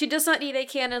 She does not need a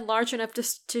cannon large enough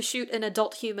to shoot an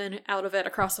adult human out of it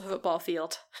across a football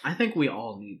field. I think we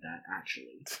all need that,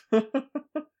 actually.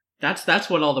 That's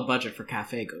what all the budget for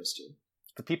Cafe goes to.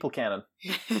 The people cannon.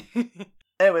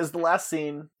 Anyways, the last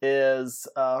scene is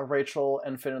Rachel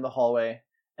and Finn in the hallway,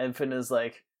 and Finn is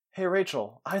like, hey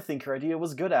Rachel, I think your idea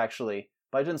was good actually.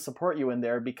 but I didn't support you in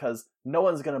there because no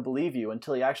one's going to believe you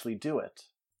until you actually do it.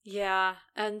 Yeah,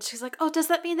 and she's like, oh, does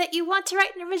that mean that you want to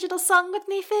write an original song with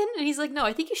me, Finn? And he's like, no,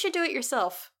 I think you should do it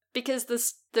yourself. Because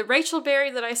the Rachel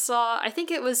Berry that I saw, I think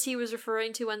it was he was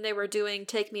referring to when they were doing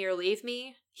Take Me or Leave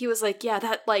Me. He was like, yeah,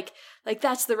 that, like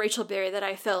that's the Rachel Berry that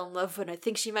I fell in love with. I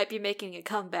think she might be making a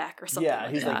comeback or something Yeah,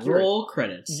 like he's that. like, you're- Roll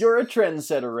credits. You're a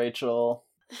trendsetter, Rachel.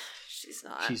 She's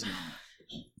not. She's not.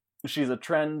 She's a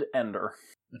trend ender.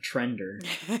 A trender.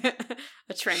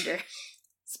 A trender.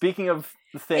 Speaking of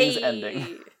things Hey,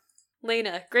 ending.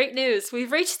 Lena, great news.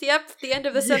 We've reached the end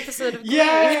of this episode of Glee.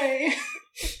 Yay!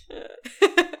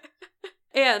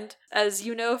 And, as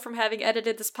you know from having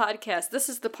edited this podcast, this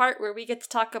is the part where we get to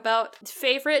talk about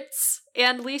favorites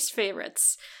and least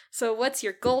favorites. So what's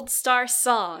your gold star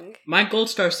song? My gold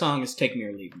star song is Take Me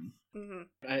or Leave Me. Mm-hmm.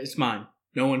 It's mine.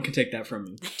 No one can take that from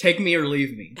me. Take me or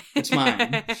leave me. It's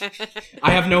mine.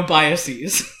 I have no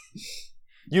biases.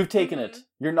 You've taken it.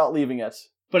 You're not leaving it.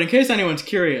 But in case anyone's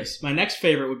curious, my next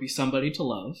favorite would be Somebody to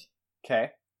Love.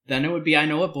 Okay. Then it would be I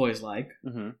Know What Boys Like.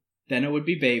 Mm-hmm. Then it would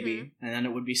be Baby. And then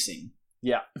it would be Sing.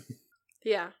 Yeah.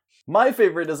 Yeah. My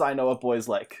favorite is I Know What Boys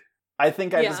Like. I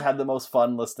think I Yeah. just had the most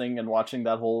fun listening and watching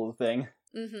that whole thing.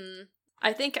 Mm-hmm.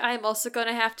 I think I'm also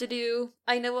gonna have to do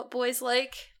I Know What Boys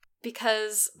Like,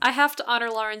 because I have to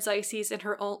honor Lauren Zisey's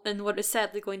in what is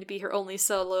sadly going to be her only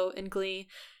solo in Glee.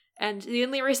 And the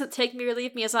only reason Take Me or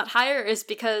Leave Me is not higher is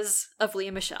because of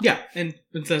Leah Michelle. Yeah, and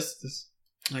this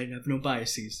I have no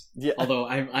biases. Yeah. Although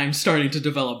I'm starting to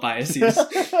develop biases.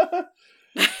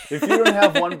 If you don't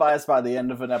have one bias by the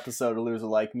end of an episode, a loser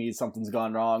like me, something's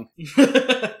gone wrong.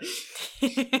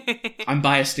 I'm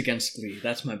biased against Glee.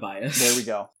 That's my bias. There we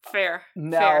go. Fair.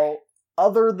 Now, Fair.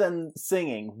 other than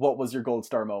singing, what was your gold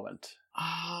star moment?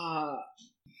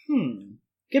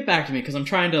 Get back to me, because I'm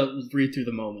trying to read through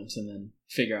the moments and then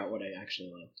figure out what I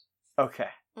actually liked. Okay.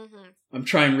 Mm-hmm. I'm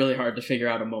trying really hard to figure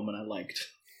out a moment I liked.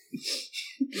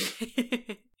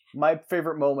 My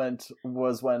favorite moment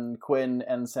was when Quinn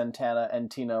and Santana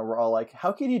and Tina were all like,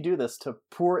 how can you do this to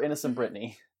poor innocent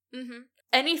Brittany? Mm-hmm.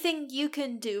 Anything you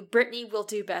can do, Brittany will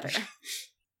do better.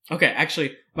 Okay,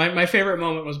 actually, my favorite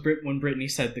moment was when Brittany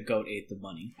said the goat ate the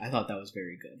bunny. I thought that was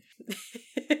very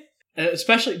good.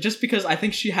 Especially just because I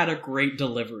think she had a great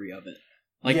delivery of it.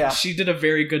 Like, Yeah. she did a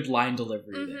very good line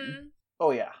delivery there. Mm-hmm.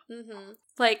 Oh, yeah. Mm-hmm.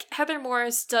 Like, Heather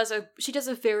Morris does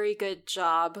a very good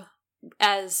job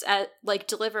at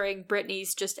delivering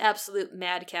Brittany's just absolute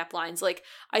madcap lines. Like,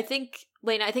 I think,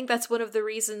 Lena, that's one of the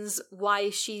reasons why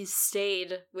she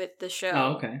stayed with the show.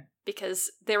 Oh, okay.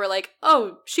 Because they were like,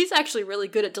 oh, she's actually really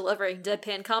good at delivering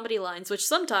deadpan comedy lines, which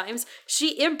sometimes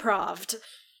she improv'd.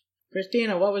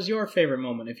 Christina, what was your favorite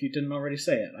moment, if you didn't already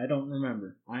say it? I don't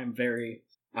remember. I am very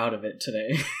out of it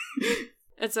today.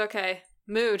 It's okay.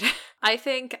 Mood. I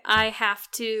think I have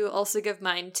to also give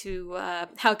mine to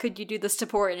How Could You Do This to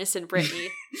Poor Innocent Brittany?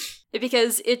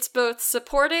 Because it's both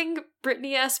supporting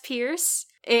Brittany S. Pierce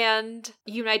and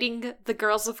uniting the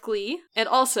girls of Glee, and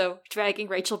also dragging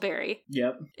Rachel Berry.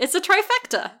 Yep. It's a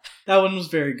trifecta. That one was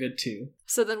very good, too.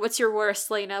 So then what's your worst,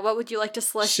 Lena? What would you like to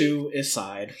slushy?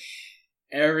 Suicide.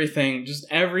 Everything, just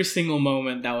every single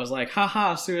moment that was like,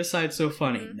 haha, suicide's so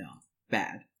funny. Mhm. No.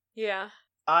 Bad. Yeah.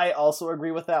 I also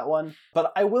agree with that one.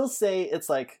 But I will say it's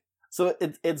like, so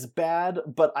it's bad,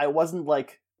 but I wasn't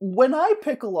like, when I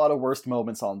pick a lot of worst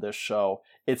moments on this show,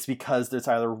 it's because there's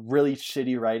either really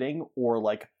shitty writing or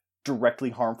like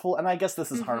directly harmful. And I guess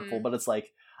this is harmful, but it's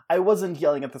like, I wasn't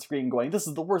yelling at the screen going, this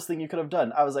is the worst thing you could have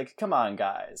done. I was like, come on,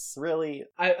 guys. Really?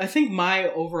 I think my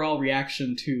overall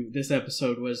reaction to this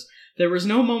episode was there was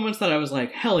no moments that I was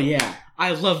like, hell yeah,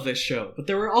 I love this show. But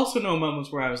there were also no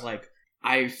moments where I was like,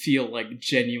 I feel like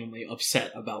genuinely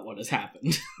upset about what has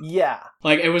happened. Yeah.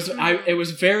 Like it was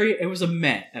a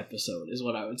meh episode is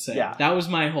what I would say. Yeah. That was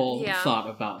my whole Yeah. thought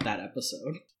about that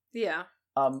episode. Yeah.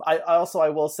 I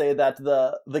will say that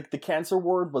the cancer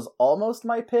ward was almost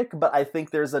my pick, but I think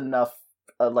there's enough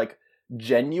like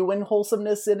genuine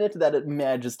wholesomeness in it that it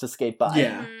manages to skate by.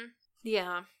 Yeah. Mhm.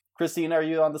 Yeah. Christine, are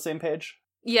you on the same page?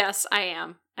 Yes, I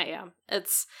am.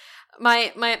 It's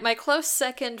my close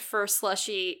second for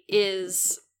slushy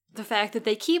is the fact that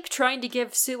they keep trying to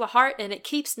give Sue a heart and it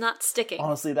keeps not sticking.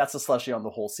 Honestly, that's a slushy on the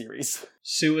whole series.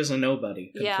 Sue is a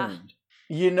nobody. Yeah. Confirmed.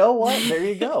 You know what? There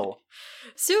you go.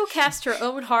 Sue cast her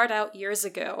own heart out years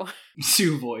ago.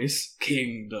 Sue voice.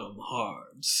 Kingdom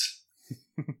Hearts.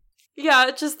 Yeah,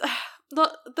 it just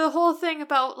the whole thing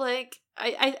about like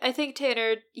I think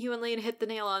Tanner, you and Lane hit the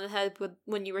nail on the head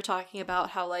when you were talking about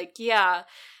how like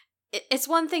it's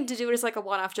one thing to do it as like a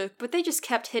one-off joke, but they just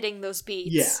kept hitting those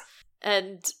beats. Yeah.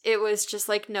 And it was just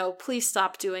like, no, please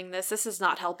stop doing this. This is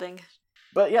not helping.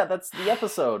 But yeah, that's the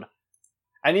episode.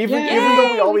 And even Yay,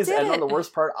 though we always did end on it. the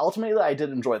worst part, ultimately I did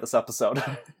enjoy this episode.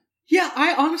 Yeah,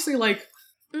 I honestly, like,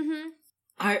 Mm-hmm.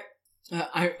 I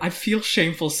feel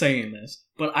shameful saying this,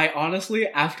 but I honestly,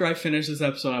 after I finished this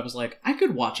episode, I was like, I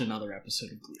could watch another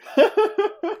episode of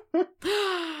Glee.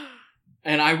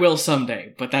 And I will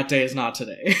someday, but that day is not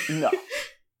today. No,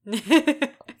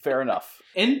 fair enough.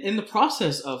 In the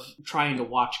process of trying to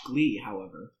watch Glee,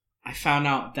 however, I found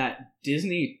out that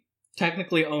Disney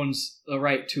technically owns the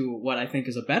right to what I think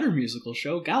is a better musical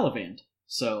show, Gallivant.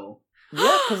 So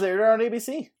Yeah, because they're on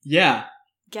ABC. yeah.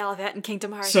 Gallivant and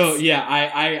Kingdom Hearts. So yeah,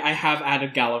 I have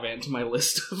added Gallivant to my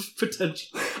list of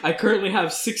potential. I currently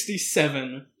have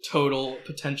 67 total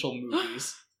potential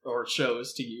movies or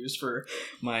shows to use for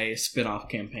my spin-off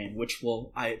campaign, which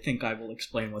I think I will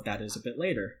explain what that is a bit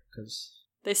later, because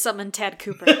They summoned Tad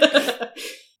Cooper.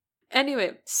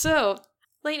 Anyway, so,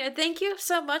 Lena, thank you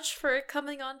so much for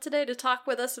coming on today to talk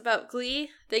with us about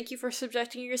Glee. Thank you for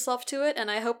subjecting yourself to it,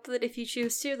 and I hope that if you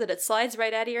choose to, that it slides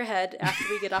right out of your head after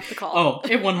we get off the call. Oh,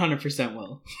 it 100%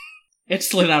 will. It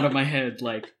slid out of my head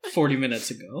like 40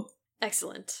 minutes ago.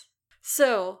 Excellent.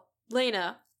 So,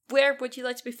 Lena, where would you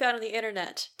like to be found on the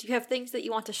internet? Do you have things that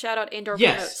you want to shout out and or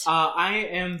Yes, promote? I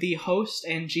am the host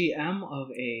and GM of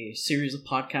a series of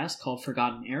podcasts called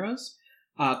Forgotten Eras.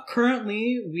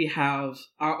 Currently, we have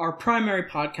our primary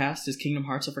podcast is Kingdom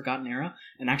Hearts: A Forgotten Era,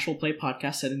 an actual play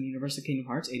podcast set in the universe of Kingdom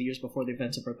Hearts, 80 years before the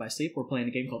events of Birth by Sleep. We're playing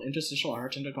a game called Interstitial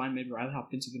Hearts Intertwined, made by Riley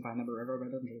Hopkins. You can find them wherever.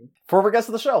 Former guest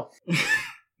of the show.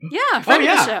 Yeah, friend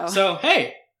of the show. So,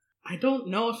 hey, I don't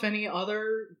know if any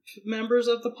other members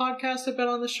of the podcast have been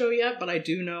on the show yet, but I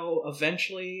do know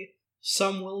eventually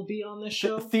some will be on this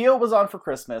show. Theo was on for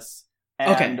Christmas,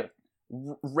 and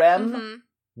Rem Mhm.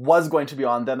 was going to be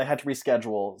on, then they had to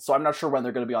reschedule, so I'm not sure when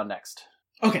they're going to be on next.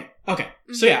 Okay.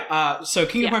 So yeah, so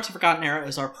Kingdom Yeah. Hearts: A Forgotten Era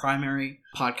is our primary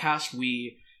podcast.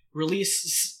 We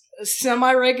release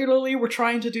semi-regularly. We're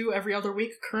trying to do every other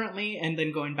week currently, and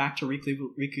then going back to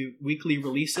weekly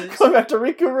releases. Going back to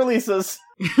Riku releases.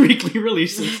 Weekly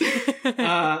releases.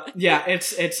 Yeah,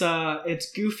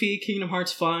 it's goofy Kingdom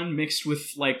Hearts fun mixed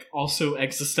with like also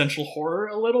existential horror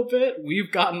a little bit.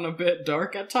 We've gotten a bit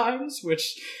dark at times,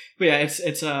 but yeah,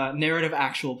 it's a narrative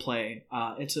actual play.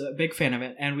 It's a big fan of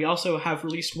it, and we also have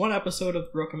released one episode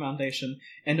of Broken Foundation,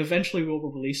 and eventually we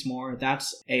will release more.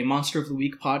 That's a Monster of the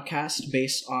Week podcast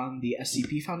based on the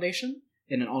SCP Foundation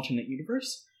in an alternate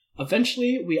universe.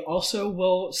 Eventually, we also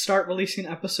will start releasing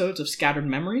episodes of Scattered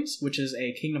Memories, which is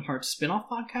a Kingdom Hearts spin-off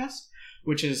podcast,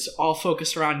 which is all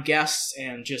focused around guests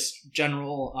and just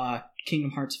general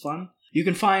Kingdom Hearts fun. You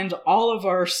can find all of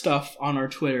our stuff on our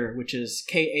Twitter, which is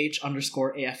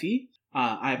KH_AFE.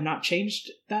 I have not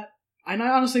changed that, and I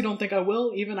honestly don't think I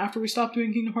will, even after we stop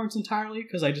doing Kingdom Hearts entirely,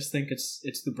 because I just think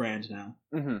it's the brand now.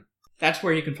 Mm-hmm. That's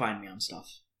where you can find me on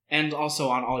stuff. And also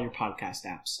on all your podcast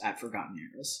apps at Forgotten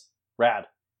Eras. Rad.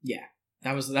 Yeah,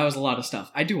 that was a lot of stuff.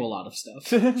 I do a lot of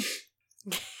stuff.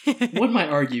 One might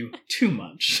argue too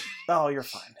much. Oh, you're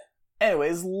fine.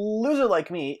 Anyways, Loser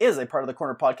Like Me is a part of the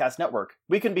Corner Podcast Network.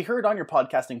 We can be heard on your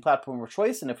podcasting platform of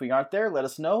choice, and if we aren't there, let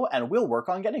us know, and we'll work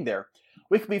on getting there.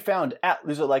 We can be found at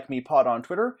Loser Like Me Pod on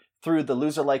Twitter, through the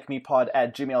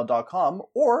loserlikemepod@gmail.com,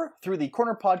 or through the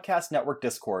Corner Podcast Network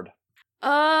Discord.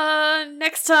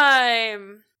 Next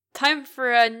time. Time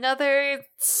for another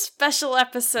special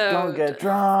episode. Don't get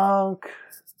drunk.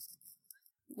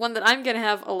 One that I'm gonna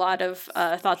have a lot of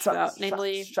thoughts about,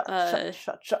 namely, shots.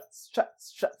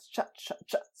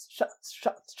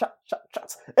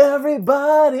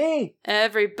 Everybody.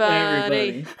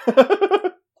 everybody.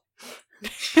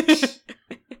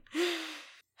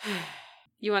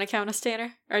 You want to count us,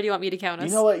 Tanner? Or do you want me to count us?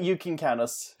 You know what? You can count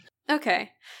us. Okay,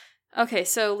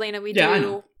 so Lena, we Yeah, I do...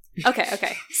 know.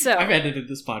 Okay, so... I've edited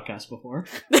this podcast before.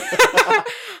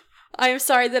 I'm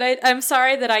sorry that I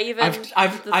even... the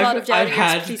thought of doubting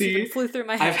had piece even flew through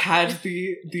my head. I've had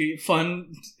the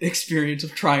fun experience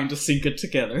of trying to sync it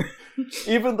together.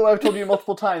 Even though I've told you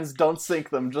multiple times, don't sync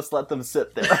them, just let them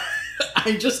sit there.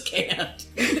 I just can't.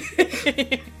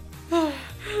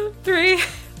 3,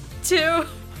 2,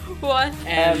 1.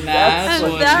 And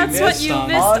that's what you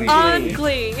missed on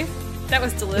Glee. Glee. That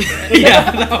was deliberate.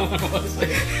 Yeah, that one was.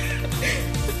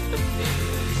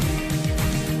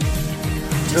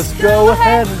 Just go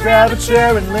ahead and grab a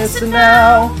chair and listen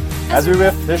now. As we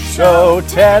riff the show,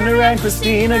 Tanner and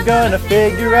Christina gonna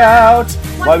figure out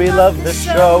why we love this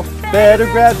show. Better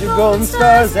grab your golden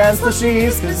stars and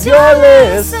slushies, 'cause you're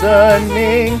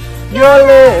listening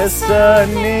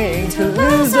to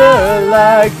Loser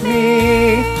Like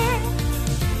Me.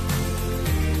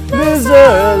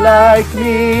 Loser Like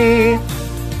Me.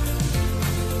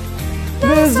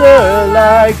 Loser Like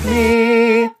like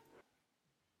me.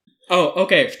 Oh,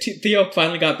 okay. Theo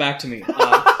finally got back to me.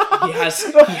 He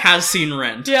has seen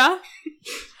Rent. Yeah?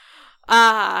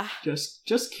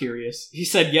 Just curious. He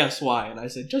said yes, why? And I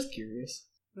said, just curious.